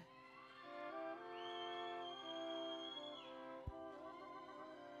Ordstrand.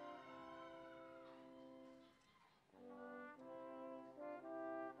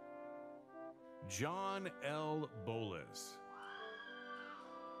 John L. Bolus.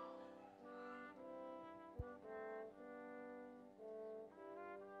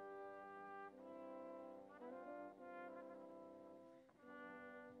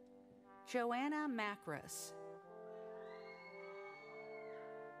 Joanna Macris.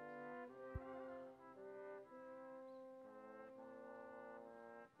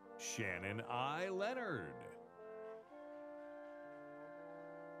 Shannon I. Leonard.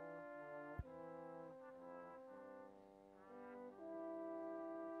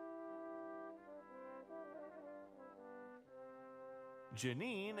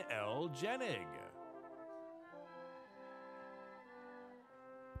 Janine L. Jenig.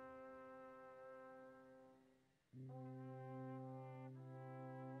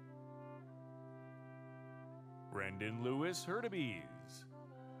 Brendan Lewis Hurtubise.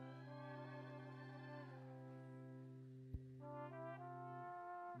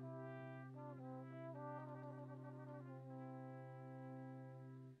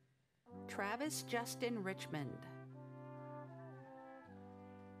 Travis Justin Richmond.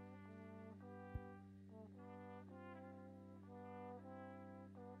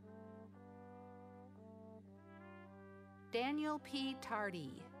 Daniel P.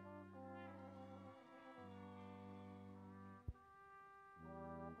 Tardy.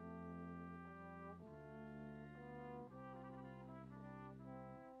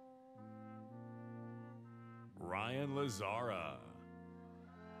 Ryan Lazara.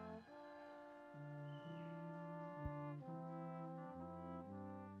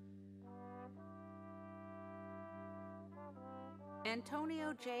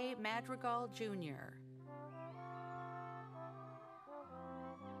 Antonio J. Madrigal, Jr.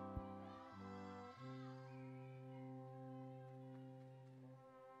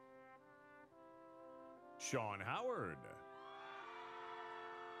 Sean Howard.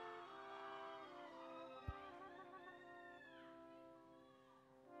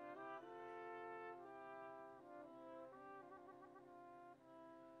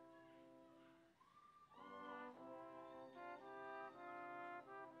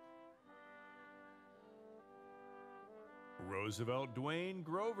 Roosevelt Dwayne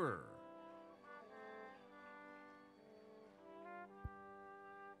Grover.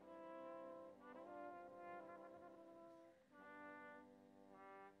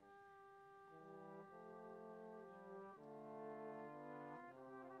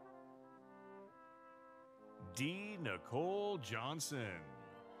 D. Nicole Johnson.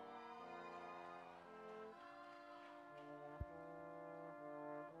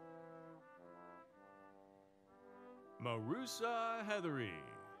 Marusa Heathery.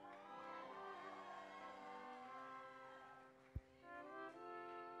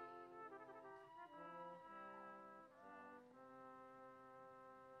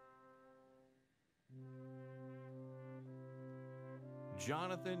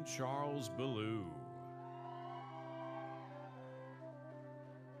 Jonathan Charles Ballou.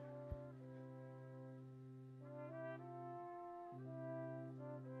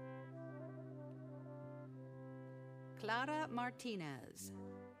 Clara Martinez.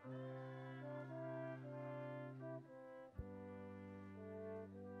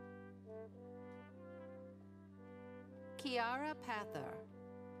 Kiara Pather.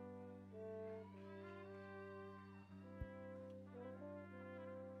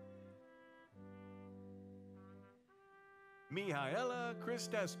 Mihaela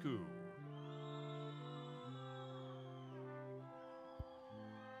Cristescu.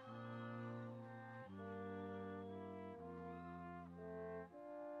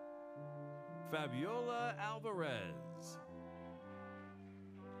 Fabiola Alvarez.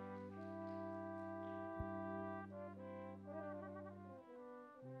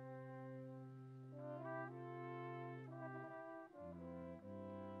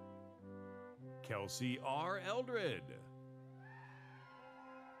 Kelsey R. Eldred.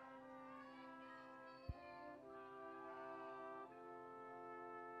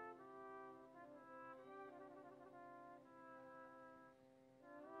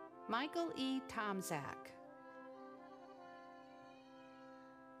 Michael E. Tomzak.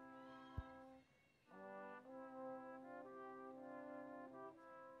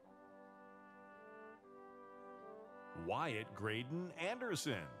 Wyatt Graydon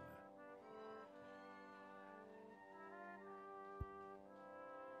Anderson.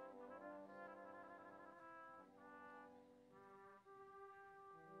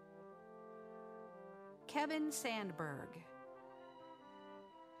 Kevin Sandberg.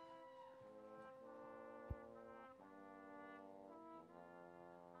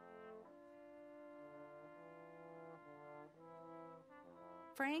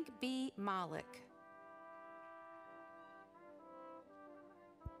 Frank B. Malik.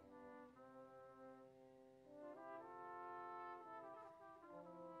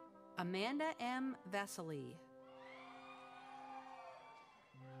 Amanda M. Vesely.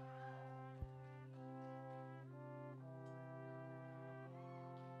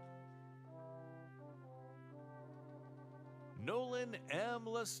 Nolan M.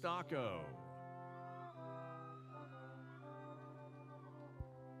 Lestaco.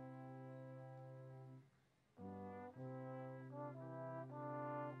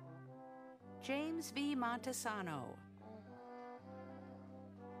 James V. Montesano.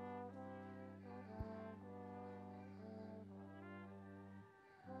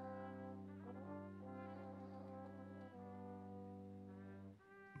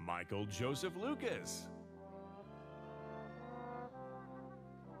 Michael Joseph Lucas.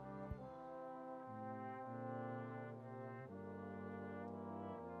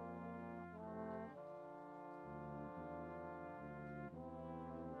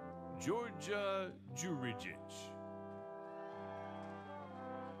 Georgia Juricic.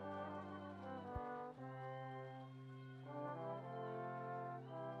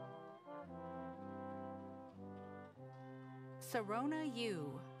 Sarona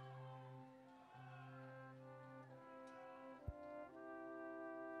Yu.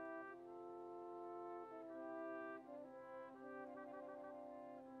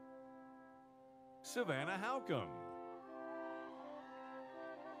 Savannah Halcomb.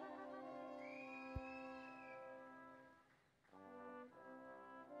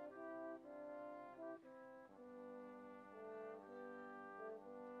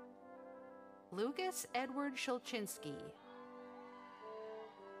 Lucas Edward Shulchinsky.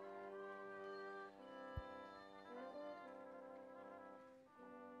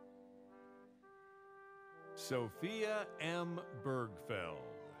 Sophia M. Bergfeld.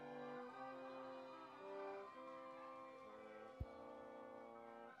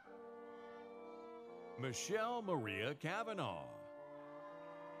 Michelle Maria Kavanaugh.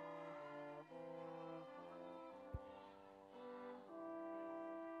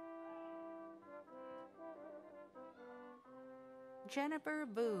 Jennifer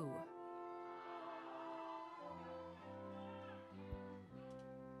Vu.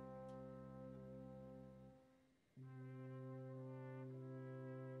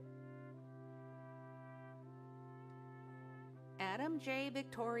 Adam J.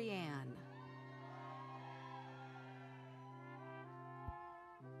 Victorian.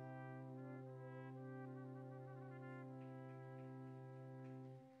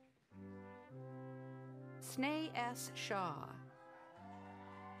 Sneh S. Shaw.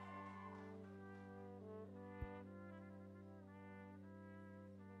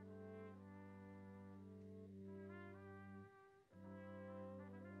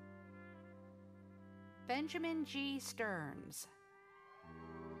 Benjamin G. Stearns.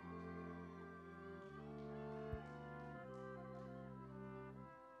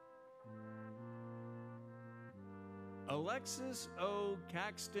 Alexis O.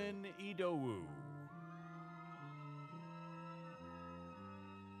 Caxton Idowu.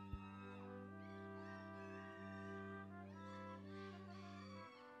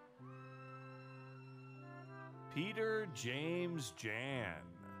 Peter James Jan.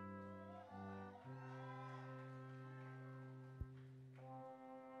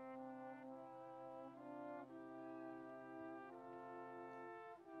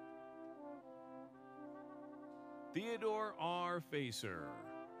 Theodore R. Facer.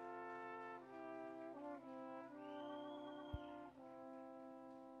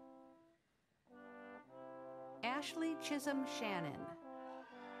 Ashley Chisholm Shannon.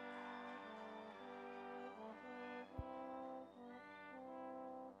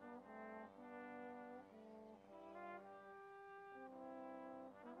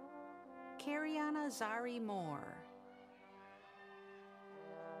 Kariana Zari Moore.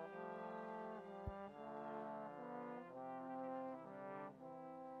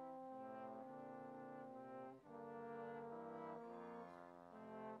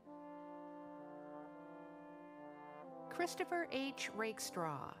 Christopher H.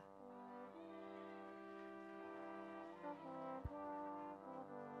 Rakestraw.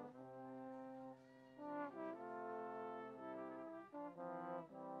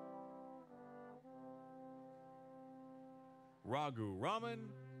 Raghu Raman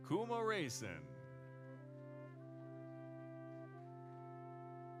Kumaresan.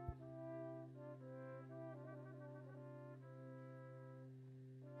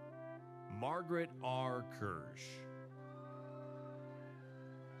 Margaret R. Kirsch.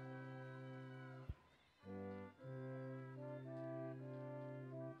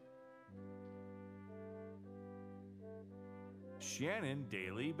 Shannon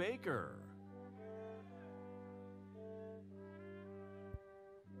Daly Baker.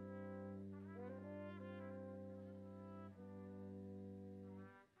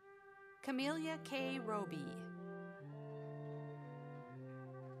 Camelia K. Roby.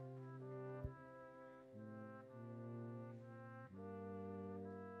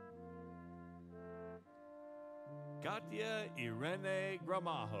 Katya Irene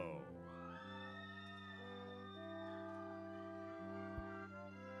Gramajo.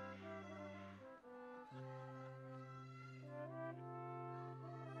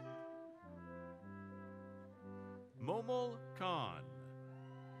 Momol Khan.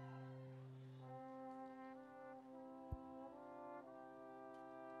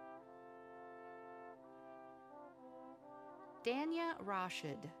 Dania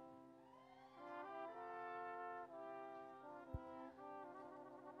Rashid.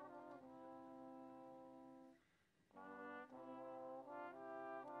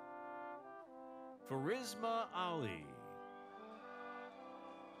 Farisma Ali.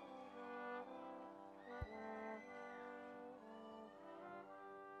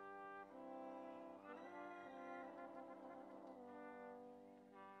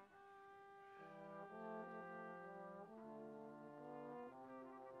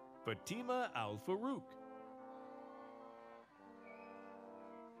 Fatima Al Farouk.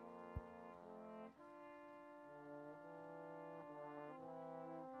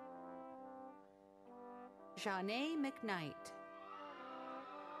 Janae McKnight.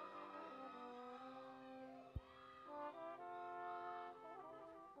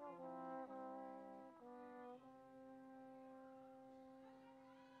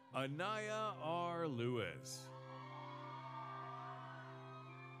 Anaya R. Lewis.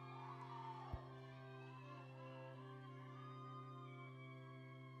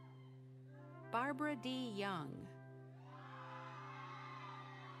 Barbara D. Young.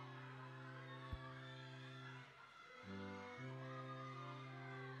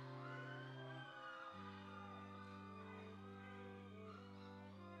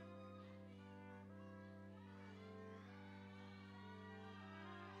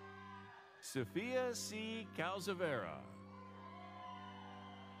 Sophia C. Calzavera.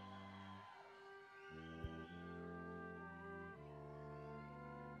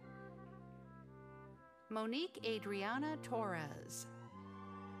 Monique Adriana Torres.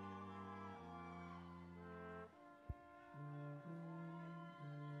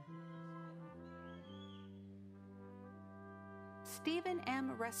 Stephen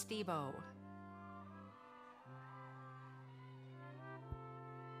M. Restivo.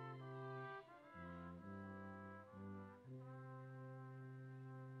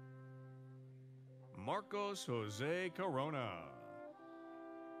 Marcos Jose Corona.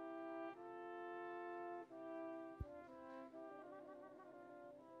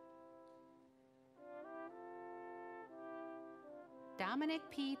 Dominic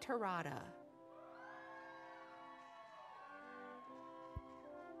P. Terrata.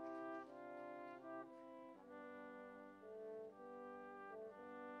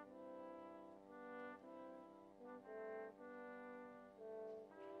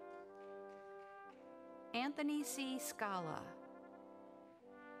 Anthony C. Scala.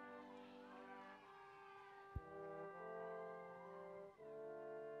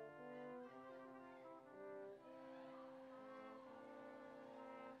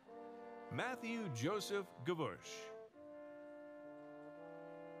 Matthew Joseph Gavush.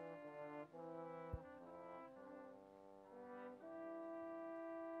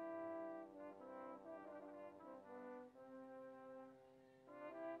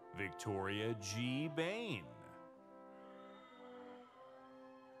 Victoria G. Bain.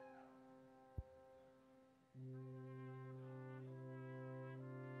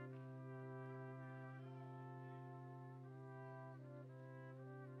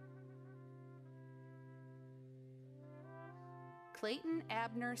 Clayton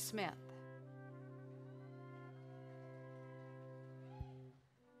Abner Smith.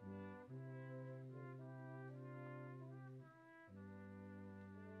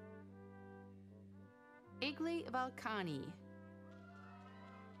 Igli Valcani.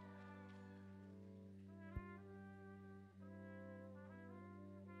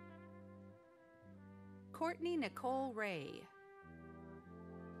 Courtney Nicole Ray.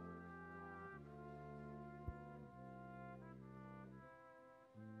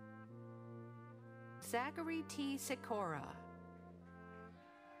 Zachary T. Sikora.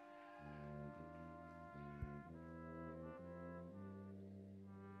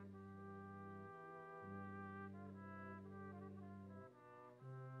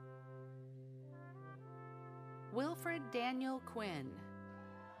 Wilfred Daniel Quinn.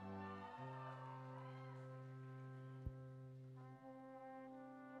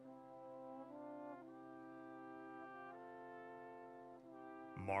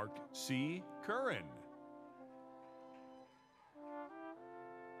 Mark C. Curran.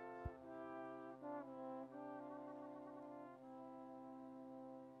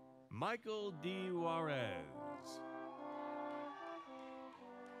 Michael D. Juarez.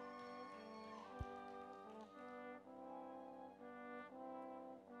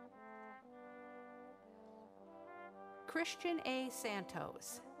 Christian A.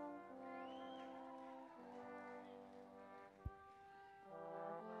 Santos.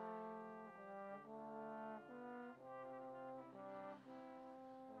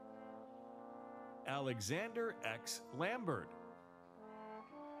 Alexander X. Lambert.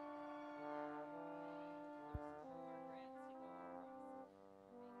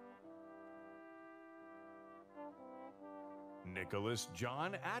 Nicholas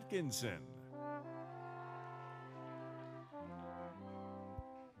John Atkinson.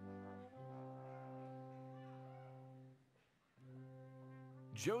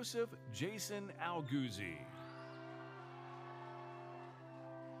 Joseph Jason Alguzi.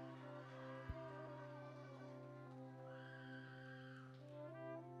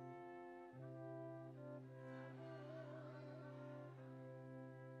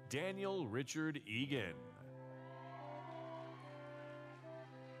 Daniel Richard Egan.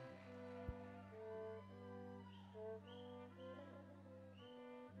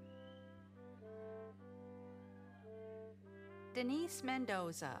 Denise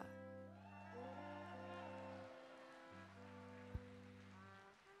Mendoza.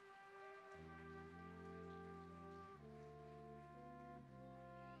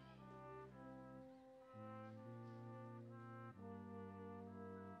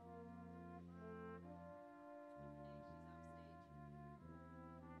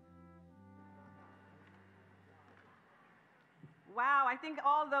 Wow, I think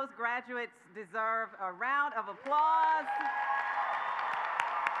all those graduates deserve a round of applause.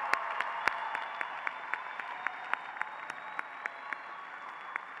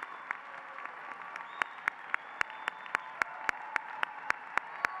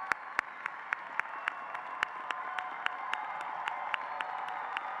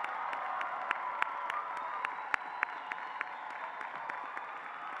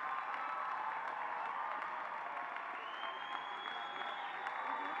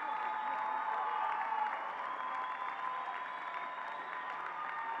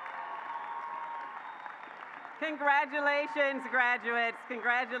 Congratulations, graduates.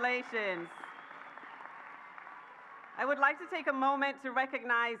 Congratulations. I would like to take a moment to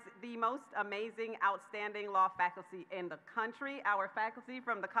recognize the most amazing, outstanding law faculty in the country, our faculty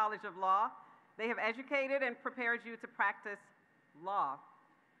from the College of Law. They have educated and prepared you to practice law.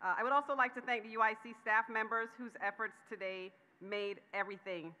 I would also like to thank the UIC staff members whose efforts today made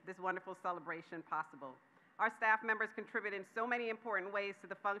everything, this wonderful celebration, possible. Our staff members contribute in so many important ways to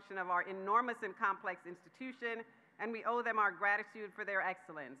the function of our enormous and complex institution, and we owe them our gratitude for their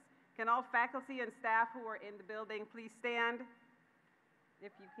excellence. Can all faculty and staff who are in the building please stand,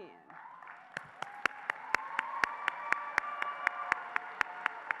 if you can?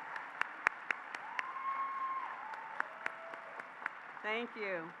 Thank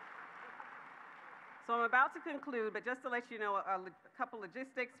you. So I'm about to conclude, but just to let you know a couple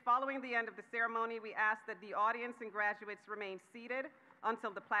logistics. Following the end of the ceremony, we ask that the audience and graduates remain seated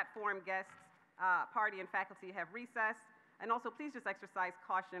until the platform guests, party, and faculty have recessed. And also, please just exercise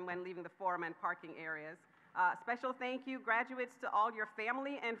caution when leaving the forum and parking areas. Special thank you, graduates, to all your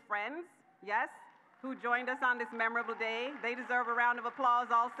family and friends, yes, who joined us on this memorable day. They deserve a round of applause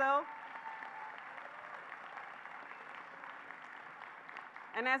also.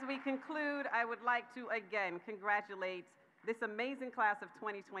 And as we conclude, I would like to again congratulate this amazing class of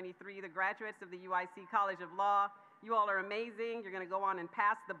 2023, the graduates of the UIC College of Law. You all are amazing. You're going to go on and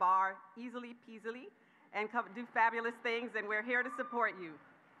pass the bar easily peasily and do fabulous things, and we're here to support you.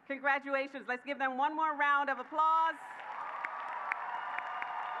 Congratulations. Let's give them one more round of applause.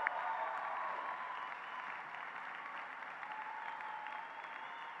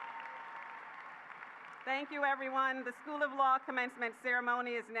 Thank you, everyone. The School of Law commencement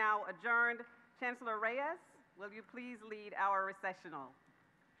ceremony is now adjourned. Chancellor Reyes, will you please lead our recessional?